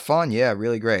yeah, fun. Yeah,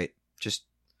 really great. Just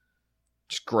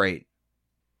great.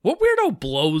 What weirdo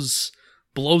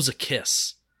blows a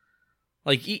kiss?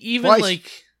 Like even Twice.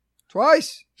 like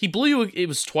Twice. He blew you. It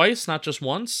was twice, not just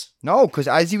once. No, because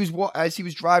as he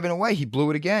was driving away, he blew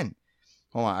it again.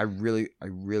 Hold on, I really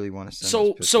want to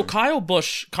send this So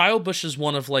picture. Kyle Busch is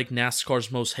one of like NASCAR's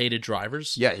most hated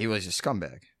drivers. Yeah, he was a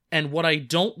scumbag. And what I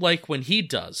don't like when he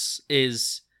does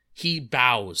is he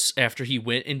bows after he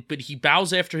but he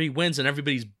bows after he wins, and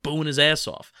everybody's booing his ass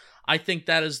off. I think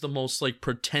that is the most like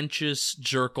pretentious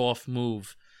jerk off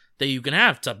move that you can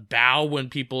have, to bow when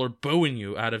people are booing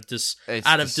you out of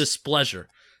displeasure.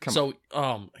 So,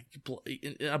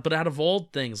 but out of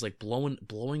all things, like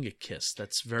blowing a kiss,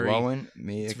 that's very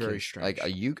very strange.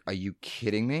 Like, are you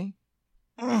kidding me?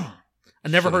 I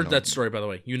never heard that story, by the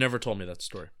way. You never told me that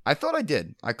story. I thought I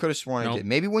did. I could have sworn I did.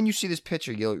 Maybe when you see this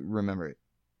picture, you'll remember it.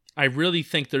 I really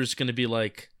think there's going to be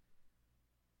like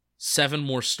 7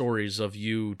 more stories of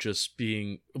you just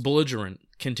being belligerent,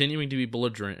 continuing to be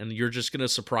belligerent, and you're just going to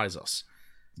surprise us.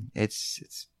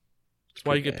 It's That's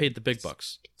why you get paid the big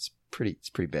bucks. It's pretty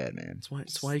bad, man.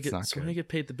 That's why you get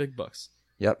paid the big bucks.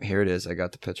 Yep, here it is. I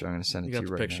got the picture. I'm going to send it to you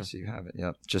right now so you have it.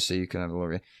 Yep, just so you can have a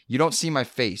look. You don't see my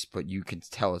face, but you can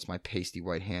tell it's my pasty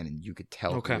white hand, and you could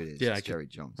tell who it is. Yeah, it's Jerry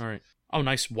Jones. All right. Oh,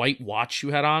 nice white watch you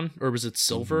had on, or was it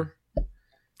silver? Mm-hmm.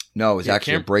 No, it was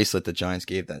actually a bracelet the Giants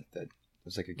gave that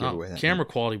was like a giveaway. Camera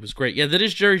quality was great. Yeah, that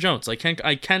is Jerry Jones. I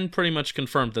can pretty much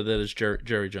confirm that is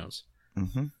Jerry Jones.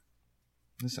 Mm-hmm.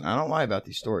 Listen, I don't lie about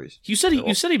these stories. You said he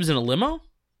was in a limo?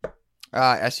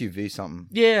 SUV, something.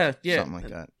 Yeah. Something like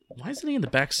that. Why isn't he in the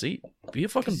back seat? Be a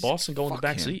fucking boss and go in the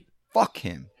back seat. Fuck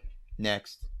him.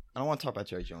 Next. I don't want to talk about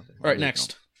Jerry Jones anymore. All right,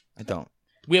 next. I don't.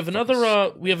 We have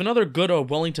another good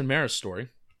Wellington Maris story.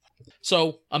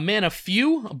 So, a man of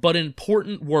few but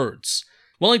important words.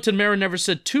 Wellington Mara never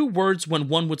said 2 words when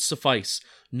one would suffice.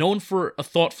 Known for a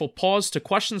thoughtful pause to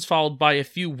questions followed by a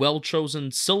few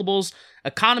well-chosen syllables,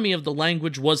 economy of the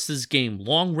language was his game.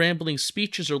 Long, rambling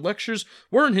speeches or lectures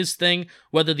weren't his thing,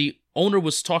 whether the owner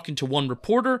was talking to one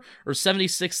reporter or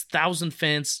 76,000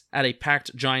 fans at a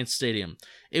packed Giants stadium.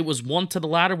 It was one to the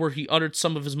latter where he uttered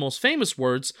some of his most famous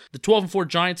words. The 12-4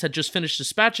 Giants had just finished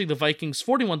dispatching the Vikings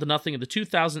 41-0 in the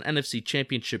 2000 NFC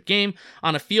Championship game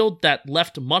on a field that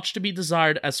left much to be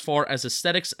desired as far as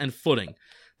aesthetics and footing.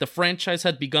 The franchise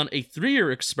had begun a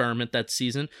 3-year experiment that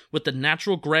season with the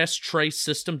natural grass tray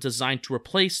system designed to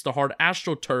replace the hard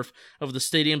AstroTurf of the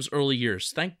stadium's early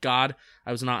years. Thank God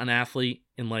I was not an athlete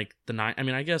in like the 90s. I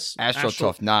mean, I guess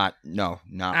AstroTurf, not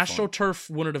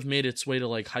AstroTurf wouldn't have made its way to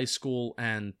like high school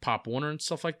and Pop Warner and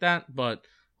stuff like that, but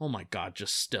oh my God,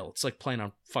 just still. It's like playing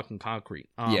on fucking concrete.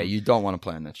 Yeah, you don't want to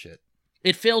play on that shit.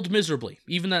 It failed miserably.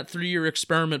 Even that 3-year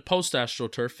experiment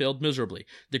post-AstroTurf failed miserably.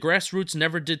 The grassroots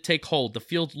never did take hold. The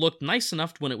field looked nice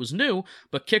enough when it was new,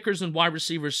 but kickers and wide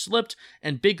receivers slipped,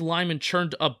 and big linemen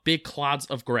churned up big clods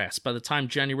of grass. By the time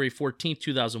January 14,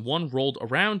 2001 rolled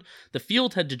around, the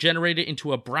field had degenerated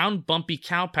into a brown, bumpy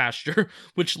cow pasture,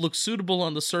 which looked suitable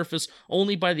on the surface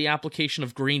only by the application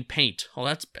of green paint. Oh,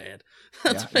 that's bad.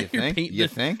 That's Yeah, why you're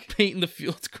painting the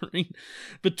field green.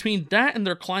 Between that and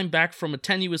their climb back from a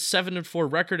tenuous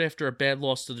 7-4 record after a bad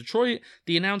loss to Detroit,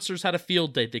 the announcers had a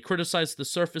field day. They criticized the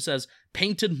surface as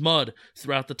painted mud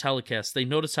throughout the telecast. They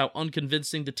noticed how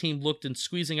unconvincing the team looked in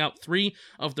squeezing out 3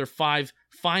 of their 5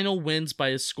 final wins by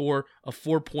a score of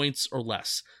 4 points or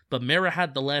less. But Mara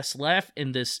had the last laugh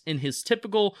in his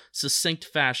typical succinct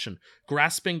fashion.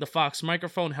 Grasping the Fox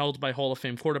microphone held by Hall of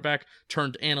Fame quarterback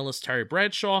turned analyst Terry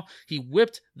Bradshaw, he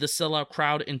whipped the sellout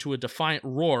crowd into a defiant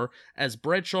roar as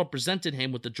Bradshaw presented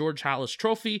him with the George Halas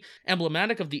Trophy,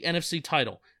 emblematic of the NFC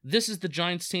title. This is the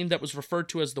Giants team that was referred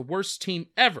to as the worst team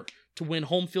ever to win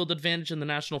home field advantage in the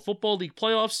National Football League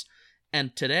playoffs,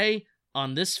 and today,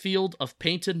 on this field of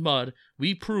painted mud,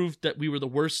 we proved that we were the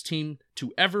worst team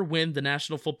to ever win the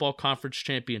National Football Conference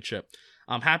Championship.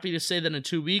 I'm happy to say that in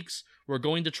 2 weeks, we're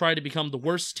going to try to become the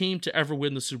worst team to ever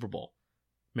win the Super Bowl,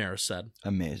 Mara said.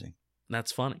 Amazing.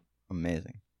 That's funny.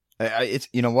 Amazing. It's,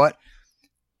 you know what?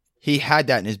 He had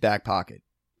that in his back pocket.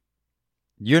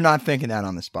 You're not thinking that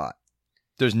on the spot.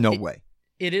 There's no way.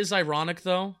 It is ironic,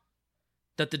 though,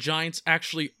 that the Giants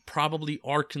actually probably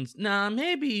are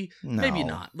maybe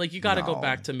not. Like, you got to go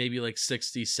back to maybe like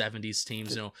 60s, 70s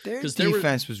teams, you know, because their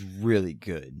defense was really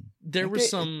good. There were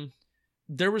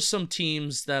some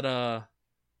teams that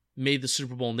made the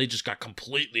Super Bowl and they just got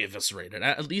completely eviscerated.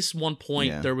 At least one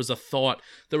point, there was a thought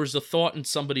in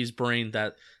somebody's brain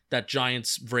that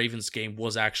Giants Ravens game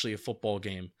was actually a football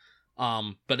game.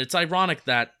 But it's ironic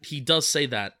that he does say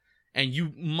that. And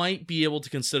you might be able to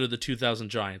consider the 2000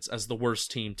 Giants as the worst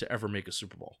team to ever make a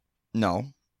Super Bowl.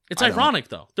 No. It's ironic,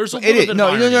 though. There's a little bit of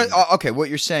irony. No. Okay, what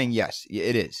you're saying, yes,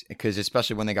 it is. Because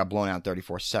especially when they got blown out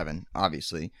 34-7,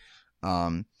 obviously.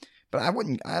 But I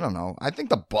don't know. I think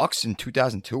the Bucs in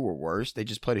 2002 were worse. They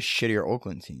just played a shittier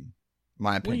Oakland team, in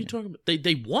my opinion. What are you talking about?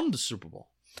 They won the Super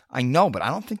Bowl. I know, but I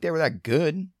don't think they were that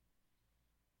good.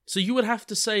 So you would have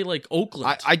to say, like,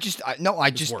 Oakland. I just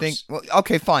think, well,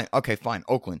 okay, fine,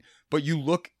 Oakland. But you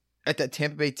look at that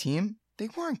Tampa Bay team, they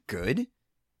weren't good.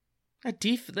 That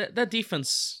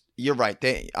defense. You're right.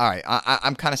 All right,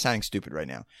 I'm kind of sounding stupid right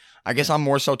now. I guess I'm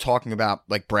more so talking about,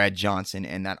 like, Brad Johnson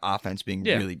and that offense being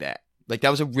really bad. Like,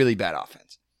 that was a really bad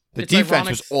offense. The defense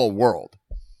was all world.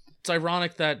 It's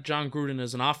ironic that John Gruden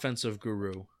is an offensive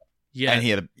guru. Yeah. And he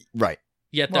had right.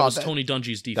 Yet that was Tony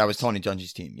Dungy's defense. That was Tony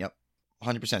Dungy's team, yep.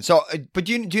 100%. So, but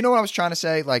do you know what I was trying to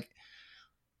say? Like,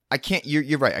 I can't.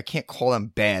 You're right. I can't call them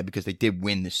bad because they did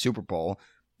win the Super Bowl,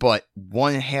 but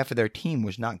one half of their team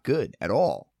was not good at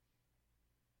all.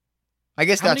 I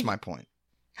guess that's my point.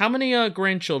 How many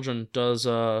grandchildren does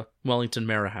Wellington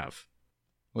Mara have?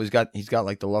 Well, he's got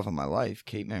like the love of my life,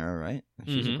 Kate Mara, right?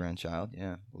 She's a grandchild.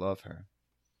 Yeah, love her.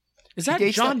 Is that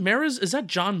John Mara's? Is that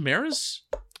John Mara's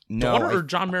daughter or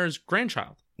John Mara's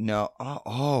grandchild? No.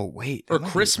 Oh, wait. Or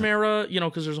Chris Mara, you know,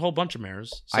 because there's a whole bunch of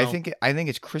Maras. So. I think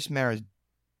it's Chris Mara's.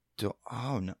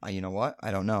 Oh no! You know what?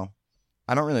 I don't know.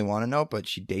 I don't really want to know, but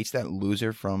she dates that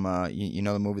loser from you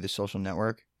know the movie The Social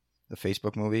Network, the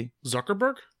Facebook movie.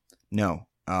 Zuckerberg? No.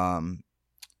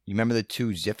 You remember the 2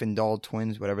 Zinfandel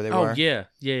twins, whatever they were? Oh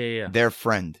yeah. Their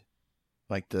friend,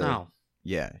 like the. Oh.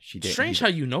 Yeah, she did. Strange how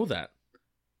you know that.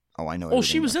 Oh, I know. Oh,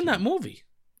 she was in that movie.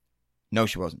 No,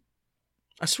 she wasn't.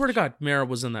 I swear to God, Mara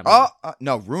was in that movie.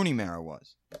 No, Rooney Mara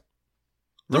was.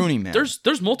 Rooney Mara.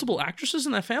 There's multiple actresses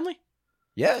in that family?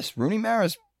 Yes, Rooney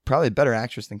Mara's probably a better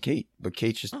actress than Kate, but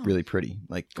Kate's just really pretty,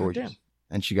 like gorgeous,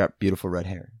 and she got beautiful red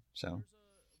hair. So,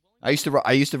 I used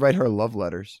to write her love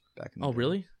letters back in the day.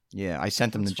 Really? Yeah, I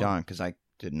sent them to John because I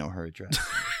didn't know her address.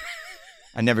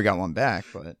 I never got one back,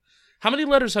 but how many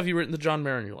letters have you written to John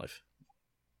Mara in your life?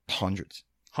 Hundreds.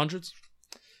 Hundreds?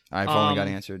 I've only got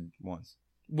answered once.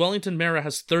 Wellington Mara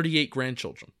has 38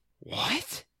 grandchildren.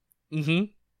 What?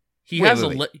 Mm-hmm.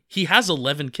 He has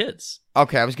 11 kids.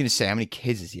 Okay, I was going to say, how many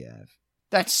kids does he have?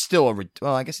 That's still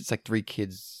I guess it's like 3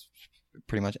 kids,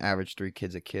 pretty much average 3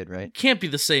 kids a kid, right? Can't be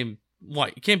the same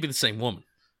wife. It can't be the same woman.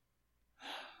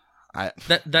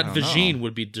 That vagine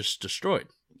would be just destroyed.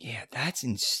 Yeah, that's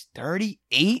in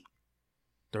 38?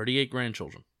 38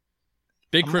 grandchildren.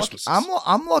 Big Christmas.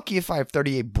 I'm lucky if I have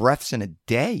 38 breaths in a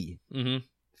day. Mm-hmm.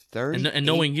 38 and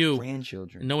knowing you,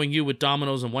 grandchildren. Knowing you with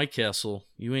Domino's and White Castle,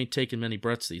 you ain't taking many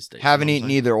breaths these days. Haven't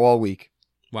eaten either all week.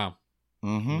 Wow.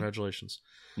 Mm-hmm. Congratulations.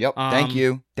 Yep. Thank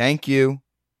you.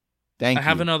 I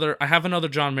have another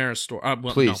John Mara story.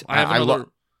 Please. No, I have another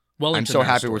Wellington. I'm so Mara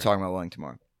happy story. we're talking about Wellington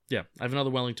tomorrow. Yeah, I have another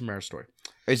Wellington Mara story.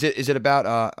 Is it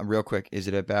about real quick? Is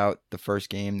it about the first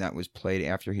game that was played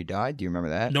after he died? Do you remember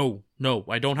that? No,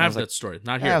 I don't have that story.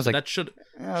 Not here. That should.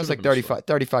 It was like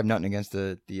 35-0 against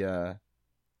the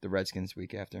Redskins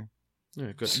week after.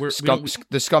 Yeah, good.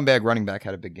 The scumbag running back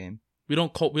had a big game.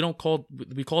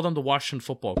 We call them the Washington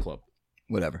Football Club.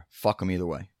 Whatever. Fuck them either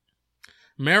way.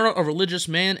 Mara, a religious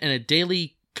man and a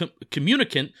daily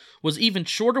communicant, was even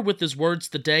shorter with his words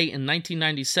the day in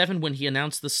 1997 when he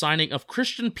announced the signing of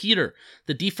Christian Peter.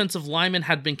 The defensive lineman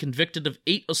had been convicted of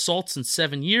 8 assaults in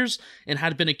 7 years and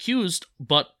had been accused,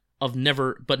 but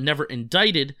never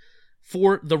indicted,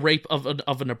 for the rape of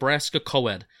a Nebraska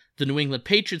co-ed. The New England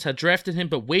Patriots had drafted him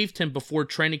but waived him before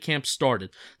training camp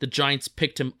started. The Giants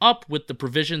picked him up with the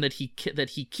provision that he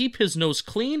keep his nose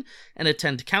clean and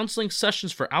attend counseling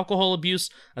sessions for alcohol abuse,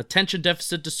 attention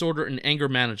deficit disorder, and anger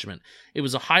management. It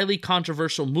was a highly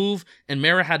controversial move, and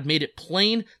Mara had made it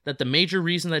plain that the major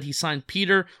reason that he signed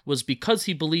Peter was because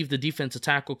he believed the defensive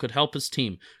tackle could help his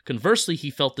team. Conversely, he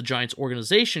felt the Giants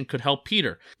organization could help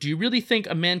Peter. "Do you really think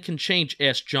a man can change?"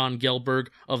 asked John Gelberg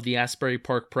of the Asbury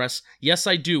Park Press. "Yes,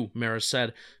 I do," Mara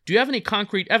said. "Do you have any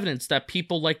concrete evidence that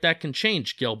people like that can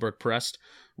change?" Gelberg pressed.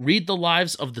 "Read the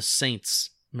lives of the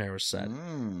saints," Mara said.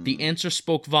 The answer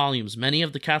spoke volumes. Many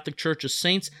of the Catholic Church's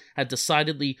saints had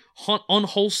decidedly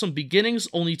unwholesome beginnings,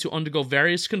 only to undergo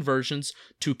various conversions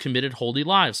to committed holy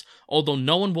lives. Although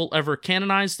no one will ever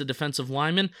canonize the defensive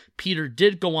lineman, Peter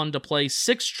did go on to play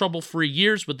 6 trouble-free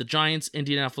years with the Giants,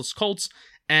 Indianapolis Colts,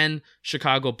 and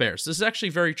Chicago Bears. This is actually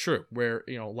very true, where,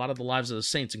 a lot of the lives of the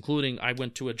saints, including, I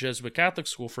went to a Jesuit Catholic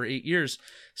school for 8 years,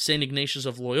 St. Ignatius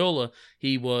of Loyola.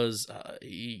 He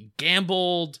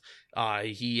gambled,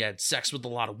 he had sex with a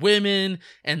lot of women,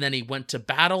 and then he went to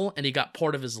battle, and he got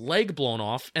part of his leg blown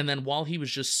off, and then while he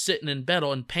was just sitting in bed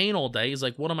in pain all day, he's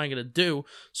like, what am I going to do?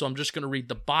 So I'm just going to read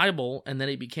the Bible, and then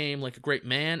he became like a great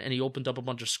man, and he opened up a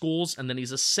bunch of schools, and then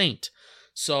he's a saint.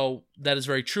 So that is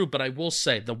very true, but I will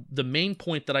say the main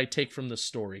point that I take from this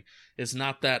story is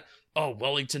not that,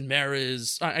 Wellington Mara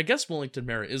is... I guess Wellington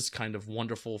Mara is kind of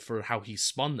wonderful for how he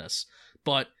spun this,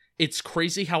 but it's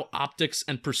crazy how optics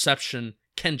and perception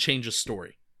can change a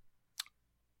story.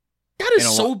 That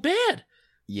is so bad.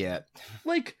 Yeah.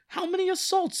 Like, how many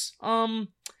assaults?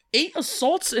 8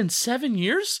 assaults in 7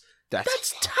 years?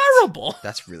 That's terrible.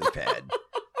 That's really bad.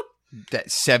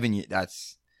 That 7 years,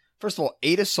 that's... First of all,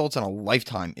 8 assaults in a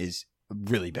lifetime is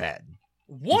really bad.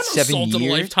 1 assault in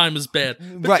a lifetime is bad.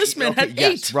 But right, this man had 8.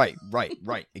 Yes, right.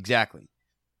 Exactly.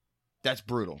 That's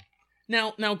brutal.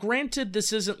 Now, granted,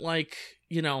 this isn't like,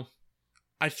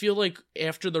 I feel like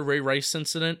after the Ray Rice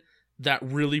incident, that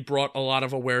really brought a lot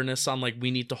of awareness on, like, we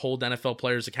need to hold NFL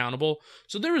players accountable.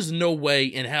 So there is no way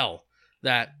in hell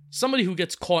that somebody who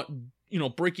gets caught,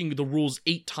 breaking the rules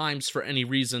 8 times for any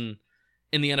reason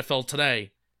in the NFL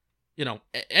today,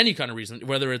 any kind of reason,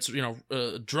 whether it's,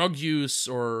 drug use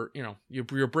or,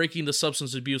 you're breaking the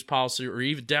substance abuse policy or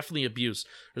even definitely abuse.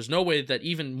 There's no way that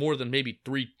even more than maybe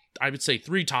 3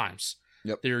 times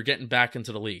that you're getting back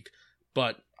into the league.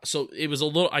 But so it was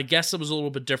I guess it was a little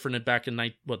bit different back in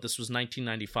this was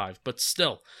 1995, but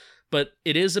still. But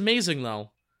it is amazing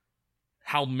though,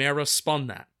 how Mara spun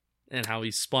that and how he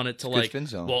spun it to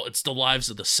it's the lives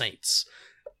of the saints.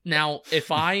 Now,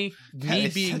 if I, me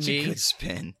being such me, a good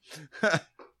spin.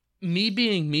 me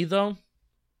being me though,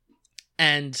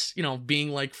 and being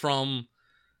like from,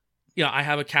 I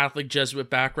have a Catholic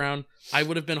Jesuit background, I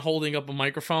would have been holding up a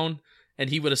microphone, and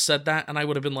he would have said that, and I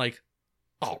would have been like,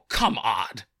 "Oh, come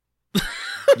on!"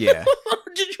 Yeah.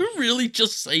 Did you really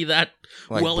just say that,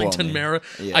 like, Wellington Mara?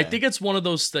 Yeah. I think it's one of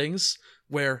those things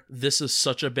where this is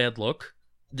such a bad look.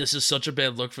 This is such a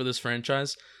bad look for this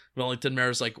franchise. Wellington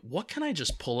Mara's like, what can I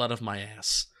just pull out of my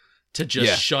ass to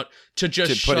just shut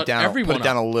everyone put it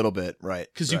down a little bit, right?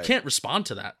 Because you can't respond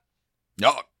to that.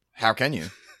 No, how can you?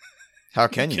 How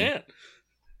can you? Can't.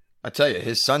 I tell you,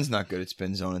 his son's not good at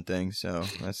spin zoning things, so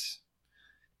that's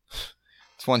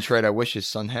one trait I wish his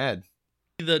son had.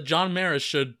 The John Mara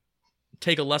should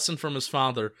take a lesson from his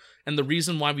father, and the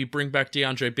reason why we bring back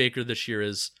DeAndre Baker this year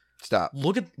is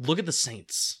look at the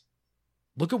Saints.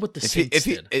 Look at what the Saints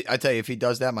did. I tell you, if he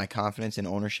does that, my confidence in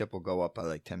ownership will go up by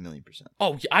like 10 million%.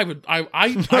 Oh, I would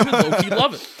low-key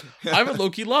love it. I would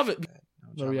low-key love it.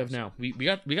 What do we have now? We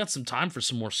got some time for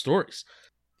some more stories.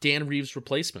 Dan Reeves'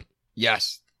 replacement.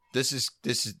 Yes. This is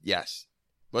yes.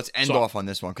 Let's end off on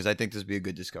this one because I think this would be a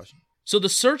good discussion. So the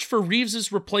search for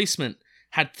Reeves' replacement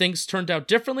had things turned out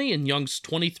differently in Young's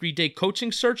 23-day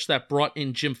coaching search that brought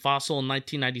in Jim Fossil in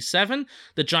 1997,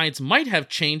 the Giants might have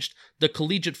changed the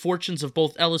collegiate fortunes of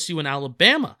both LSU and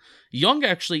Alabama. Young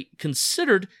actually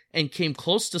considered and came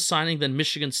close to signing then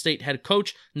Michigan State head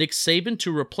coach Nick Saban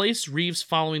to replace Reeves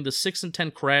following the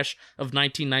 6-10 crash of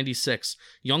 1996.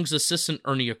 Young's assistant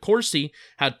Ernie Accorsi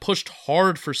had pushed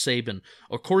hard for Saban.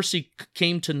 Accorsi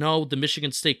came to know the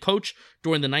Michigan State coach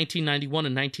during the 1991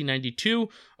 and 1992.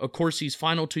 Accorsi's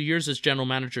final 2 years as general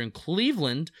manager in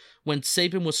Cleveland when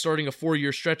Saban was starting a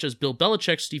 4-year stretch as Bill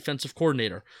Belichick's defensive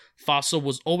coordinator. Fossil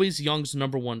was always Young's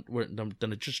number one.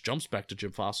 Then it just jumps back to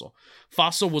Jim Fossil.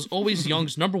 Fossil was always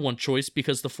Young's number one choice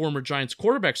because the former Giants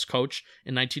quarterbacks coach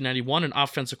in 1991 and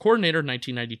offensive coordinator in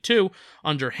 1992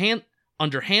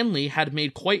 under Hanley had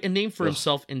made quite a name for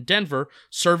himself in Denver,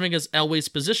 serving as Elway's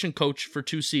position coach for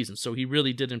 2 seasons. So he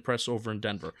really did impress over in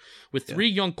Denver. With 3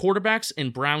 young quarterbacks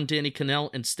in Brown, Danny Cannell,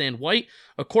 and Stan White,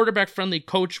 a quarterback-friendly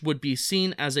coach would be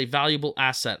seen as a valuable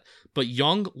asset. But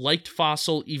Young liked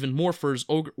Fossil even more for his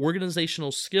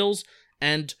organizational skills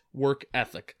and work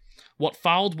ethic. What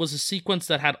followed was a sequence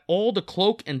that had all the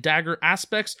cloak and dagger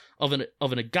aspects of an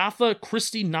Agatha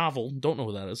Christie novel. Don't know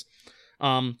who that is.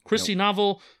 Christie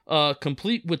novel,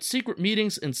 complete with secret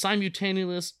meetings and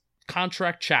simultaneous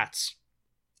contract chats.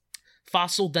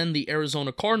 Fossil, then the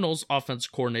Arizona Cardinals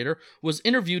offensive coordinator, was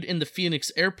interviewed in the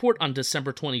Phoenix airport on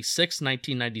December 26,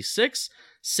 1996.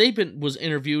 Saban was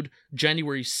interviewed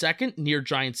January 2nd near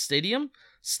Giants Stadium.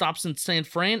 Stops in San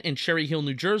Fran and Cherry Hill,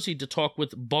 New Jersey to talk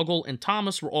with Bugle and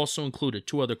Thomas were also included.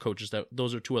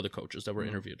 Those are 2 other coaches that were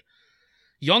interviewed.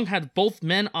 Young had both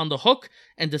men on the hook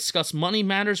and discussed money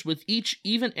matters with each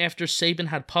even after Saban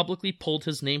had publicly pulled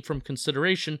his name from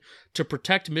consideration to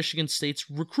protect Michigan State's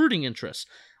recruiting interests.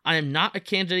 I am not a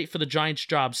candidate for the Giants'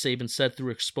 job, Saban said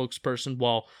through a spokesperson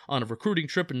while on a recruiting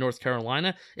trip in North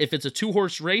Carolina. If it's a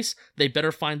 2-horse race, they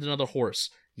better find another horse.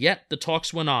 Yet the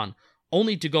talks went on,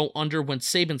 only to go under when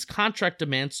Saban's contract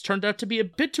demands turned out to be a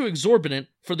bit too exorbitant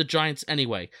for the Giants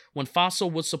anyway. When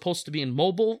Fossil was supposed to be in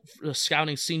Mobile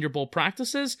scouting Senior Bowl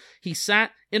practices, he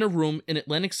sat in a room in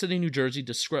Atlantic City, New Jersey,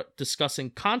 discussing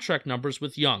contract numbers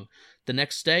with Young. The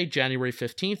next day, January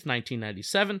 15th,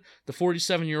 1997, the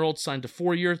 47-year-old signed a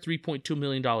 4-year, $3.2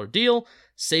 million deal.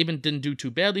 Saban didn't do too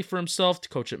badly for himself to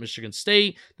coach at Michigan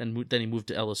State. Then he moved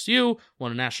to LSU,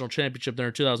 won a national championship there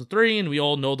in 2003, and we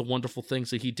all know the wonderful things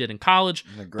that he did in college.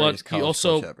 But he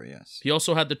also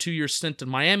had the 2-year stint in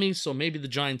Miami, so maybe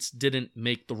the Giants didn't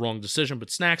make the wrong decision. But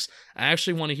Snacks, I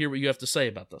actually want to hear what you have to say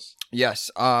about this.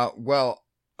 Yes. Well,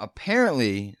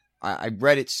 apparently, I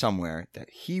read it somewhere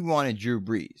that he wanted Drew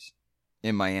Brees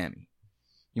in Miami.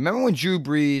 You remember when Drew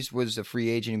Brees was a free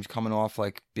agent? He was coming off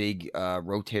like big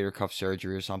rotator cuff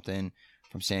surgery or something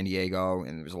from San Diego,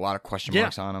 and there was a lot of question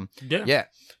marks on him. Yeah.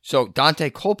 So Dante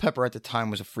Culpepper at the time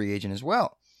was a free agent as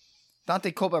well.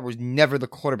 Dante Culpepper was never the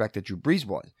quarterback that Drew Brees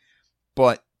was.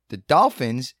 But the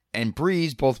Dolphins and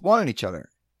Brees both wanted each other.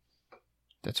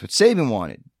 That's what Saban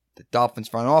wanted. The Dolphins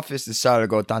front office decided to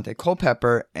go with Dante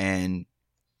Culpepper, and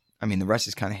I mean, the rest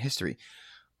is kind of history.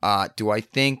 Do I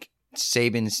think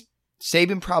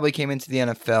Saban probably came into the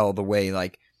NFL the way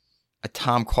like a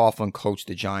Tom Coughlin coached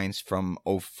the Giants from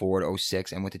 04 to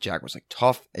 06 and went to Jaguars, like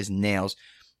tough as nails.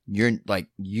 You're like,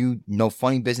 no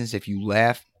funny business. If you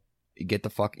laugh, you get the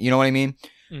fuck, you know what I mean?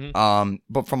 Mm-hmm.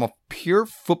 But from a pure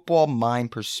football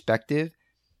mind perspective,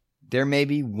 there may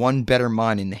be one better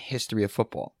mind in the history of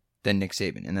football than Nick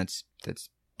Saban, and that's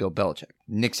Bill Belichick.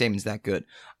 Nick Saban's that good.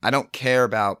 I don't care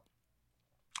about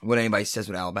what anybody says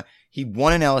with Alabama. He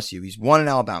won in LSU. He's won in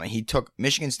Alabama. He took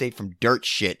Michigan State from dirt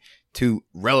shit to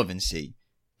relevancy.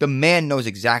 The man knows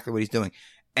exactly what he's doing.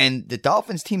 And the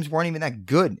Dolphins teams weren't even that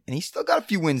good, and he still got a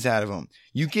few wins out of them.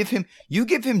 You give him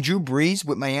Drew Brees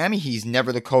with Miami, he's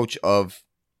never the coach of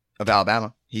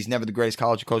Alabama. He's never the greatest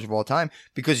college coach of all time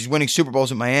because he's winning Super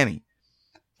Bowls with Miami.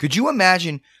 Could you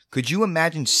imagine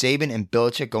Saban and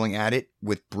Belichick going at it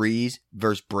with Brees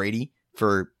versus Brady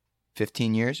for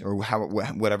 15 years or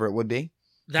whatever it would be?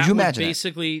 Could you imagine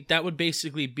that would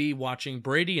basically be watching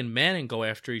Brady and Manning go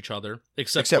after each other,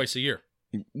 except twice a year.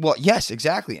 Well, yes,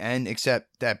 exactly. And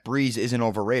except that Breeze isn't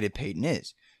overrated, Peyton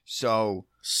is. So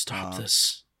stop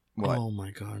this. What? Oh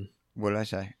my God. What did I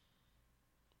say?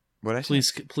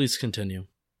 Please continue.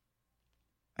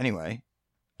 Anyway,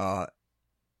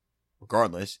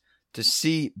 regardless, to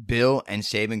see Bill and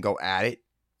Saban go at it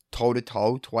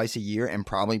toe-to-toe twice a year and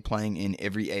probably playing in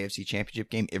every AFC championship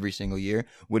game every single year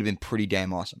would have been pretty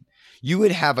damn awesome. You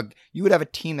would have a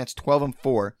team that's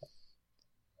 12-4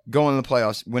 going to the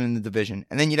playoffs, winning the division,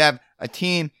 and then you'd have a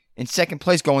team in second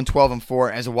place going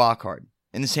 12-4 as a wild card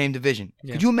in the same division.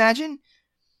 Yeah. Could you imagine?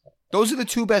 Those are the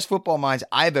 2 best football minds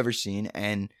I've ever seen,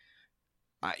 and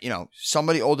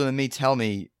somebody older than me tell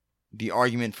me the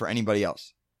argument for anybody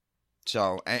else.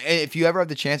 So, if you ever have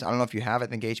the chance, I don't know if you have, I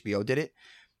think HBO did it.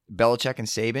 Belichick and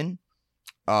Saban,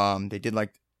 they did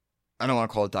like, I don't want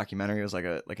to call it a documentary. It was like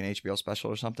an HBO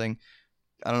special or something.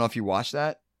 I don't know if you watched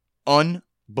that.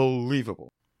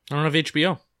 Unbelievable. I don't have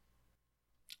HBO.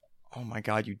 Oh my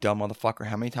God, you dumb motherfucker.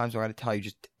 How many times do I got to tell you?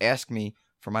 Just ask me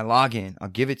for my login. I'll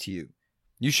give it to you.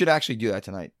 You should actually do that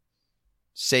tonight.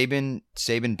 Saban,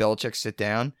 Belichick sit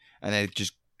down and they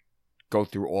just go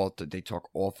through they talk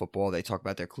all football. They talk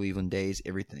about their Cleveland days,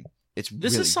 everything.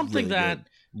 This is something that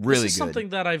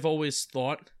I've always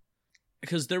thought,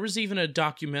 because there was even a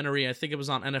documentary, I think it was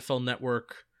on NFL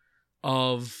Network,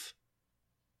 of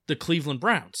the Cleveland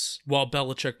Browns while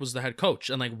Belichick was the head coach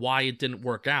and like why it didn't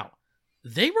work out.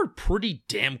 They were pretty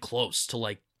damn close to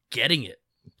like getting it.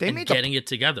 Getting it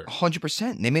together.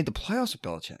 100%. They made the playoffs with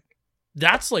Belichick.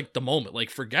 That's like the moment. Like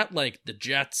forget like the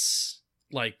Jets,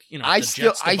 like, you know,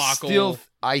 Jets debacle.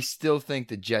 I still think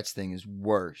the Jets thing is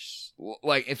worse.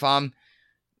 Like if I'm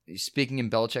speaking in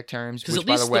Belichick terms, which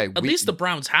by the way, at least the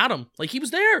Browns had him. Like he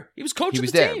was there. He was coaching the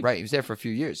team. He was there, right? He was there for a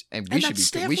few years, and that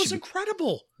staff was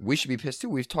incredible. We should be pissed too.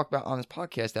 We've talked about on this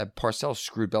podcast that Parcells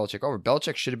screwed Belichick over.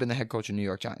 Belichick should have been the head coach of New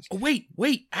York Giants. Oh, wait.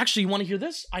 Actually, you want to hear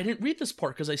this? I didn't read this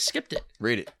part because I skipped it.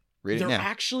 Read it there now.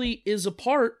 Actually is a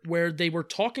part where they were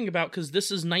talking about, because this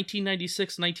is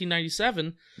 1996,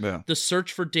 1997, the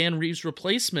search for Dan Reeves'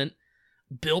 replacement.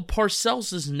 Bill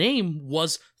Parcells' name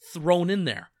was thrown in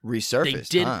there.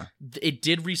 Resurfaced, It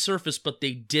did resurface, but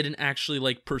they didn't actually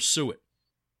like pursue it.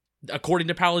 According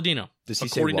to Palladino. Does he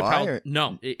say why?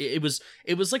 No, it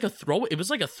was like a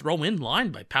throw-in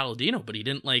line by Palladino, but he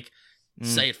didn't like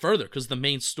say it further because the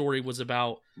main story was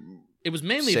about. It was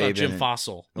mainly about Jim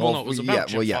Fossil. Well, no, it was about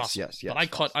Jim Fossil. Yes. But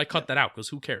I cut that out because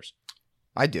who cares?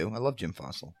 I do. I love Jim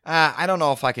Fossil. I don't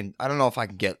know if I can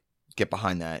get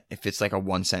behind that. If it's like a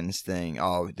one sentence thing,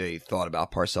 oh, they thought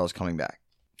about Parcells coming back.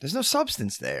 There's no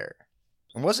substance there.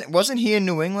 Wasn't he in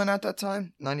New England at that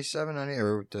time? 97, 90,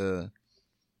 or the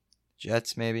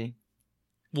Jets maybe?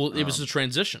 Well, it was a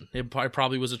transition. It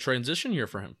probably was a transition year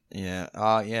for him. Yeah.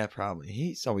 Yeah, probably.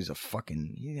 He's always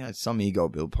he had some ego,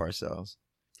 Bill Parcells.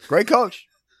 Great coach.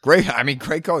 Great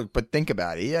coach, but think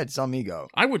about it. He had some ego.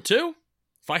 I would too.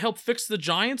 If I helped fix the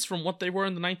Giants from what they were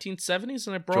in the 1970s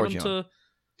and I brought them to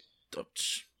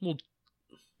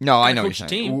no, I know what you're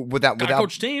saying. Without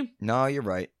coach team. No, you're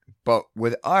right. But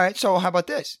all right, so how about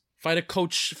this? If I had to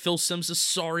coach Phil Simms'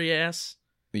 sorry ass.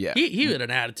 Yeah. He had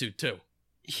an attitude too.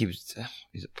 He's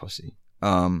a pussy.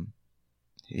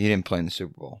 He didn't play in the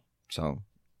Super Bowl. So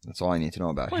that's all I need to know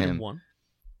about him. One.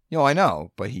 I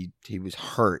know, but he was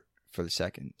hurt for the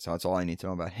second. So that's all I need to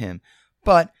know about him.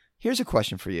 But here's a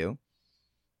question for you.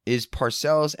 Is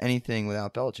Parcells anything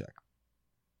without Belichick?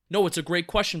 No, it's a great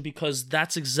question because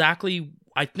that's exactly,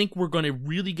 I think we're going to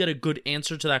really get a good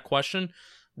answer to that question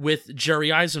with Jerry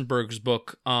Eisenberg's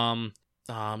book, No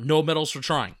Medals for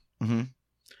Trying. Mm-hmm.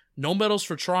 No Medals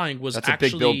for Trying was That's a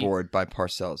big billboard by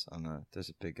Parcells. There's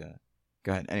a big,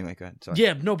 go ahead. Anyway, go ahead. Sorry.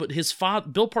 Yeah, no, but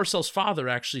Bill Parcells' father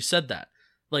actually said that.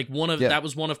 Like that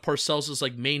was one of Parcells'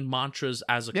 like main mantras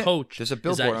as a coach. There's a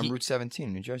billboard on Route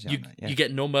 17, New Jersey. You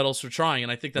get no medals for trying,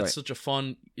 and I think that's such a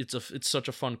fun. It's such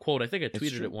a fun quote. I think I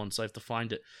tweeted it once. I have to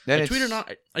find it. I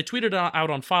tweeted it out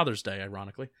on Father's Day,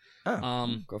 ironically.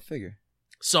 Oh, go figure.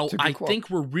 So I think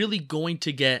we're really going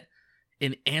to get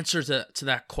an answer to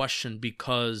that question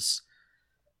because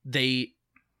they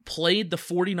played the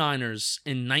 49ers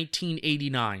in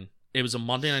 1989. It was a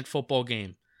Monday Night Football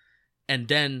game, and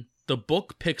then the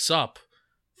book picks up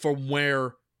from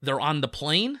where they're on the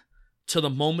plane to the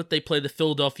moment they play the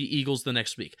Philadelphia Eagles the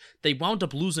next week. They wound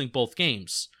up losing both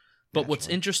games. But what's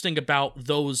interesting about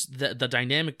the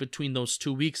dynamic between those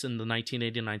 2 weeks in the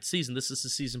 1989 season, this is the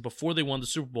season before they won the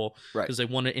Super Bowl, because they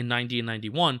won it in 90 and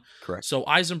 91. Correct. So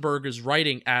Eisenberg is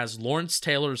writing as Lawrence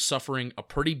Taylor is suffering a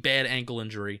pretty bad ankle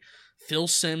injury. Phil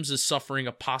Simms is suffering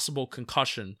a possible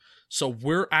concussion. So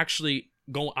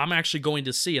I'm actually going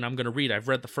to see, and I'm going to read. I've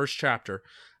read the first chapter.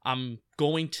 I'm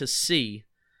going to see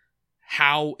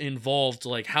how involved,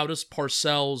 like how does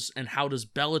Parcells and how does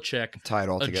Belichick tie it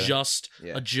all adjust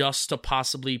to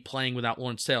possibly playing without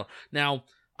Lawrence Taylor. Now,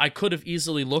 I could have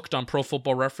easily looked on Pro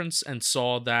Football Reference and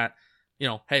saw that,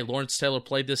 hey, Lawrence Taylor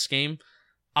played this game.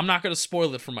 I'm not going to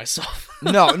spoil it for myself.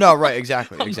 No, right,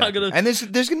 exactly. And there's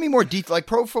going to be more detail. Like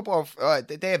Pro Football,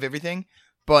 they have everything,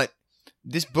 but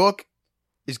this book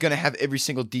is going to have every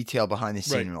single detail behind the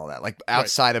scene and all that, like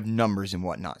outside of numbers and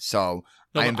whatnot. So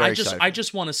I am very excited. I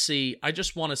just want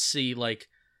to see like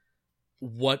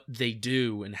what they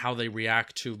do and how they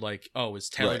react to like, oh, is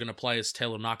Taylor going to play? Is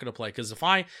Taylor not going to play? Because if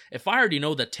I already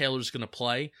know that Taylor's going to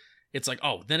play, it's like,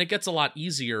 oh, then it gets a lot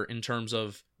easier in terms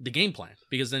of the game plan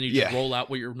because then you just roll out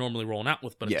what you're normally rolling out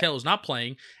with. But if Taylor's not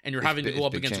playing and you're having to go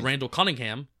up against Randall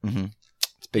Cunningham,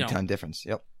 it's a big time difference.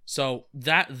 Yep. So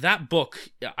that book,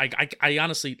 I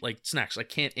honestly, like, Snacks, I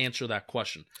can't answer that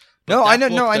question. But I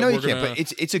know you can't. But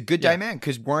it's a good dynamic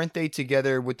because weren't they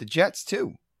together with the Jets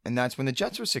too? And that's when the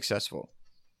Jets were successful.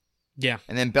 Yeah.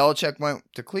 And then Belichick went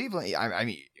to Cleveland. I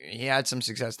mean, he had some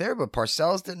success there, but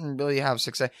Parcells didn't really have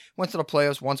success. Went to the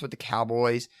playoffs once with the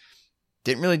Cowboys.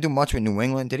 Didn't really do much with New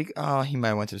England. Did he? Oh, he might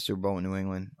have went to the Super Bowl in New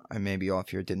England. I may be off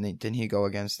here. Didn't he? Didn't he go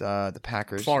against the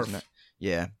Packers? Favre.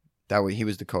 Yeah, that way he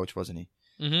was the coach, wasn't he?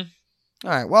 Mm-hmm.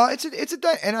 All right. Well, it's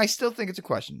a and I still think it's a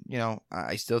question. You know,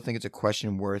 I still think it's a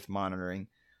question worth monitoring.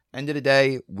 End of the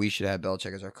day, we should have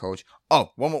Belichick as our coach.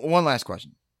 Oh, one last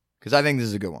question, because I think this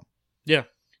is a good one. Yeah.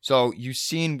 So you've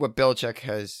seen what Belichick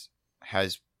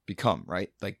has become, right?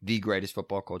 Like the greatest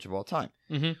football coach of all time.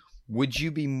 Mm-hmm. Would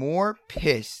you be more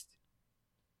pissed?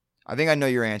 I think I know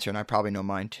your answer, and I probably know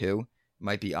mine too. It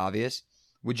might be obvious.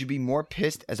 Would you be more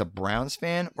pissed as a Browns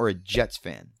fan or a Jets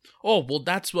fan? Oh, well,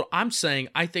 that's what I'm saying.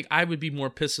 I think I would be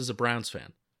more pissed as a Browns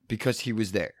fan. Because he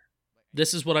was there.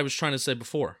 This is what I was trying to say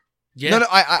before. Yeah. No,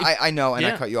 I know, and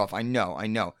yeah. I cut you off. I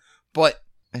know. But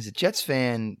as a Jets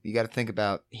fan, you got to think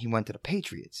about he went to the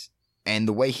Patriots, and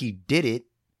the way he did it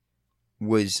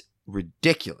was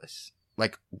ridiculous,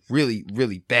 like really,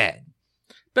 really bad.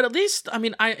 But at least, I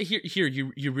mean,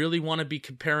 you really want to be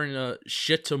comparing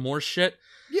shit to more shit?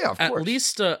 Yeah, of course. At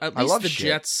least the shit.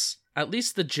 Jets. At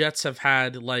least the Jets have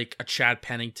had like a Chad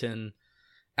Pennington.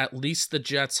 At least the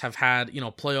Jets have had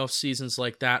playoff seasons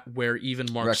like that where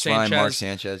even Mark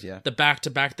Sanchez, yeah, the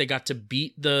back-to-back they got to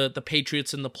beat the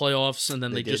Patriots in the playoffs, and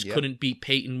then they just couldn't beat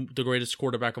Peyton, the greatest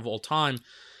quarterback of all time.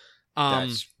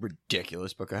 That's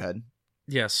ridiculous. But go ahead.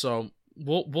 Yeah, so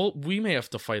we may have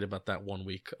to fight about that one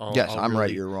week. I'm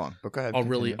right, you're wrong. But go ahead.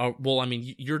 I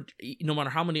mean, you're no matter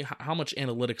how much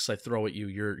analytics I throw at you,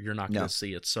 you're not going to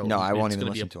see it. So no, I won't even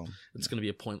listen to him. It's going to be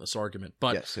a pointless argument.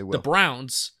 But yes, it will. The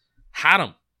Browns had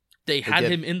him. They had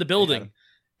him in the building.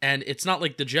 And it's not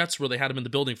like the Jets where they had him in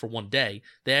the building for one day.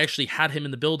 They actually had him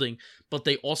in the building, but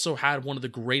they also had one of the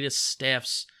greatest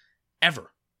staffs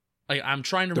ever. I'm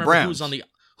trying to remember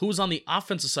who was on the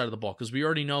offensive side of the ball, because we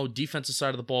already know defensive side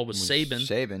of the ball was Saban.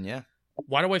 Saban, yeah.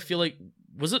 Why do I feel like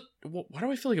it was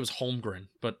Holmgren?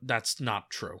 But that's not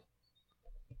true.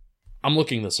 I'm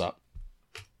looking this up.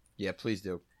 Yeah, please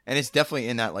do. And it's definitely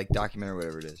in that documentary,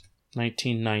 whatever it is.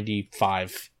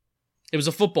 1995. It was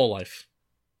A Football Life.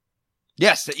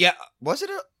 Yes, yeah. Was it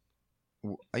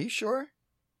Are you sure?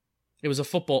 It was a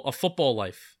football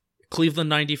life. Cleveland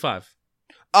 95.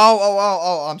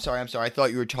 Oh, I'm sorry. I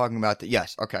thought you were talking about the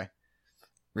yes, okay.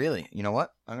 Really? You know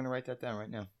what? I'm going to write that down right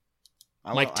now.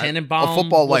 Mike Tannenbaum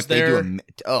Football was Life, there. They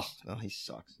do he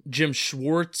sucks. Jim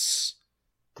Schwartz.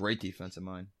 Great defensive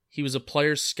mind. He was a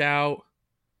player scout.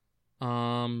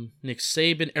 Nick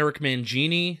Saban, Eric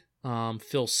Mangini,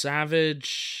 Phil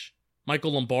Savage,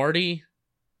 Michael Lombardi.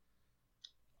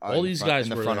 All these guys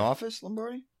were in the front office,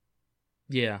 Lombardi?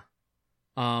 Yeah.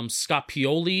 Scott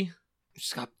Pioli.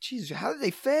 Jesus, how did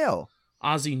they fail?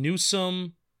 Ozzie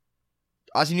Newsome.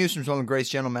 Ozzie Newsome's one of the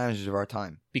greatest general managers of our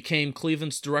time. Became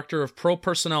Cleveland's director of pro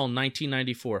personnel in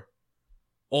 1994.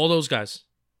 All those guys.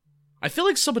 I feel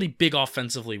like somebody big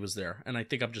offensively was there, and I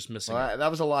think I'm just missing it.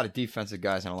 That was a lot of defensive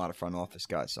guys and a lot of front office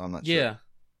guys, so I'm not sure. Yeah.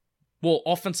 Well,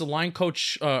 offensive line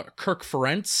coach Kirk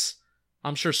Ferentz.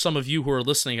 I'm sure some of you who are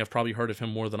listening have probably heard of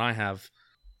him more than I have.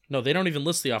 No, they don't even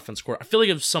list the offense court. I feel like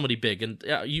it was somebody big, and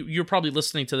you're probably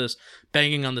listening to this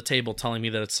banging on the table telling me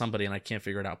that it's somebody, and I can't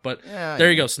figure it out. But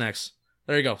you go, Snacks.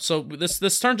 There you go. So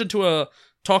this turned into a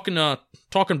talking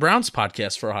Browns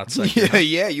podcast for a hot second.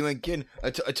 Yeah, you ain't kidding.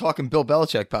 A talking Bill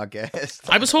Belichick podcast.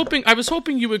 I was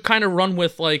hoping you would kind of run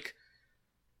with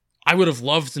I would have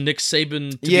loved Nick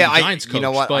Saban to be the Giants coach. You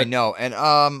know what? But I know, and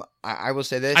I will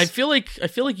say this. I feel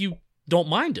like you don't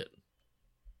mind it.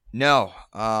 No,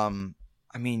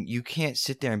 I mean, you can't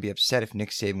sit there and be upset if Nick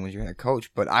Saban was your head coach,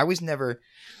 but I was never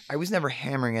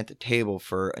hammering at the table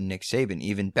for a Nick Saban,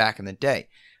 even back in the day.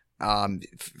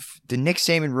 The Nick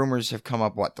Saban rumors have come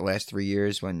up, the last 3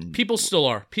 years when... People still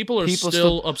are. People are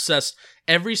still obsessed.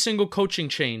 Every single coaching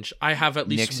change, I have at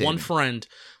least one friend.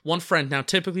 Now,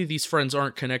 typically, these friends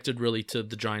aren't connected really to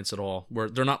the Giants at all. Where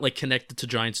they're not connected to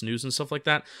Giants news and stuff like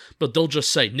that. But they'll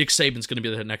just say, Nick Saban's going to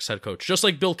be the next head coach. Just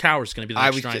like Bill Cowher's going to be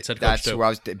the next Giants head coach, that's too. Who I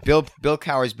was. Bill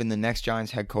Cowher's been the next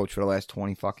Giants head coach for the last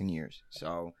 20 fucking years.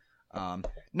 So,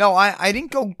 no, I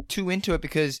didn't go too into it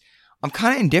because I'm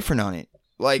kind of indifferent on it.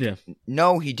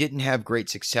 No, he didn't have great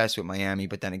success with Miami,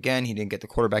 but then again, he didn't get the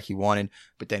quarterback he wanted.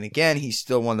 But then again, he's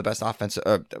still one of the best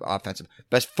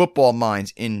best football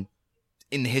minds in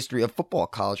the history of football,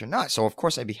 college or not. So of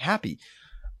course I'd be happy.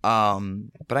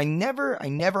 But I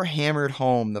never hammered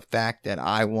home the fact that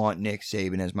I want Nick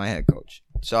Saban as my head coach.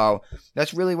 So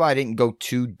that's really why I didn't go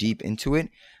too deep into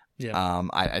it. Yeah.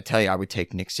 I tell you, I would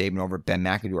take Nick Saban over Ben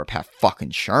McAdoo or Pat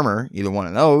fucking Shermer, either one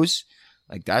of those.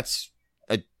 That's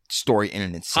a story in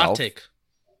and itself. Hot take.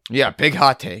 Yeah, big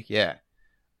hot take. Yeah.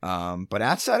 But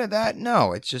outside of that,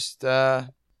 no. It's just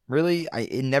really,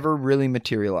 it never really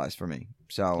materialized for me.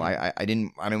 So I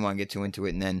didn't want to get too into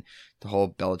it. And then the whole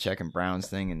Belichick and Browns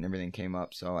thing and everything came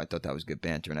up. So I thought that was good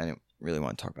banter, and I didn't really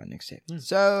want to talk about Nick Saban.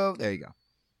 So there you go.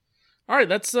 All right,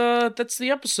 that's the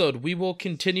episode. We will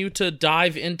continue to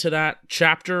dive into that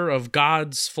chapter of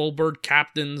God's Fullbird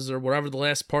Captains, or whatever the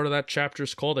last part of that chapter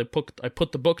is called. I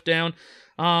put the book down.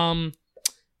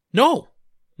 No,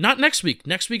 not next week.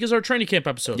 Next week is our training camp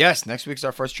episode. Yes, next week's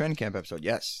our first training camp episode.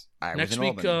 Yes, next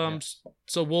week.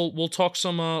 So we'll talk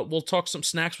some.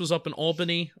 Snacks was up in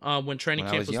Albany when training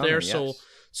camp was there. Yes.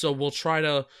 So we'll try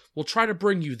to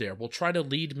bring you there. We'll try to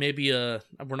lead maybe we're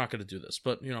not going to do this,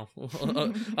 but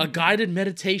a guided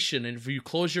meditation. And if you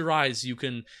close your eyes, you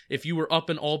can, if you were up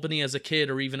in Albany as a kid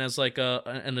or even as like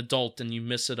an adult and you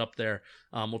miss it up there,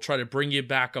 we'll try to bring you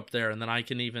back up there. And then I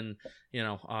can even,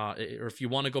 or if you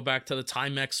want to go back to the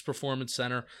Timex Performance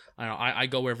Center, I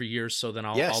go every year. So then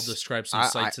I'll describe some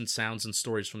sights and sounds and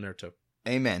stories from there too.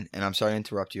 Amen. And I'm sorry to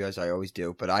interrupt you as I always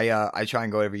do, but I try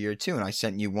and go every year too. And I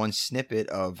sent you one snippet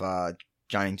of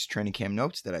Giants training camp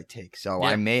notes that I take. So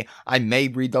yeah. I may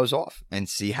read those off and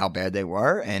see how bad they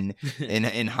were. And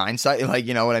in hindsight, like,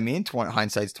 you know what I mean?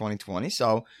 Hindsight's 2020.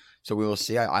 So we will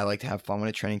see. I like to have fun with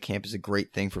it. Training camp is a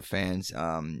great thing for fans.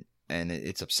 And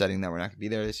it's upsetting that we're not going to be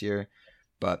there this year,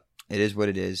 but it is what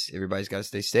it is. Everybody's got to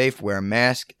stay safe, wear a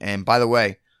mask. And by the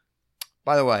way,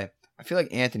 I feel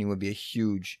like Anthony would be a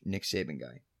huge Nick Saban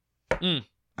guy.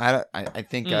 I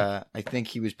think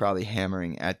he was probably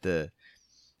hammering at the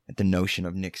notion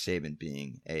of Nick Saban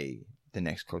being the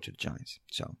next coach of the Giants.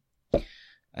 So,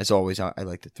 as always, I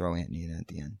like to throw Anthony in at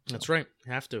the end. So. That's right,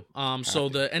 have to.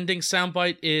 The ending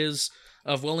soundbite is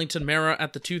of Wellington Mara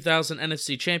at the 2000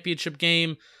 NFC Championship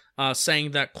game,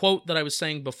 saying that quote that I was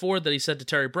saying before that he said to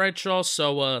Terry Bradshaw.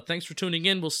 So, thanks for tuning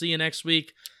in. We'll see you next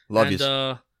week. Love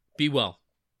you. Be well.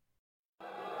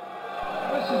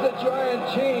 This is the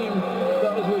Giant team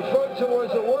that was referred to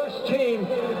as the worst team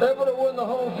ever to win the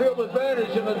home field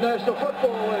advantage in the National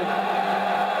Football League.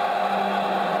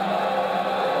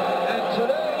 And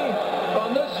today,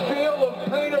 on this field of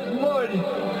painted mud,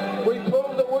 we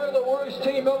proved that we're the worst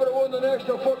team ever to win the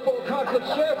National Football Conference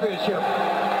Championship.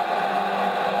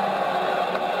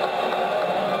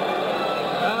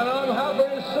 And I'm happy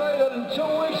to say that in 2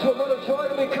 weeks we're going to try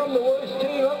to become the worst team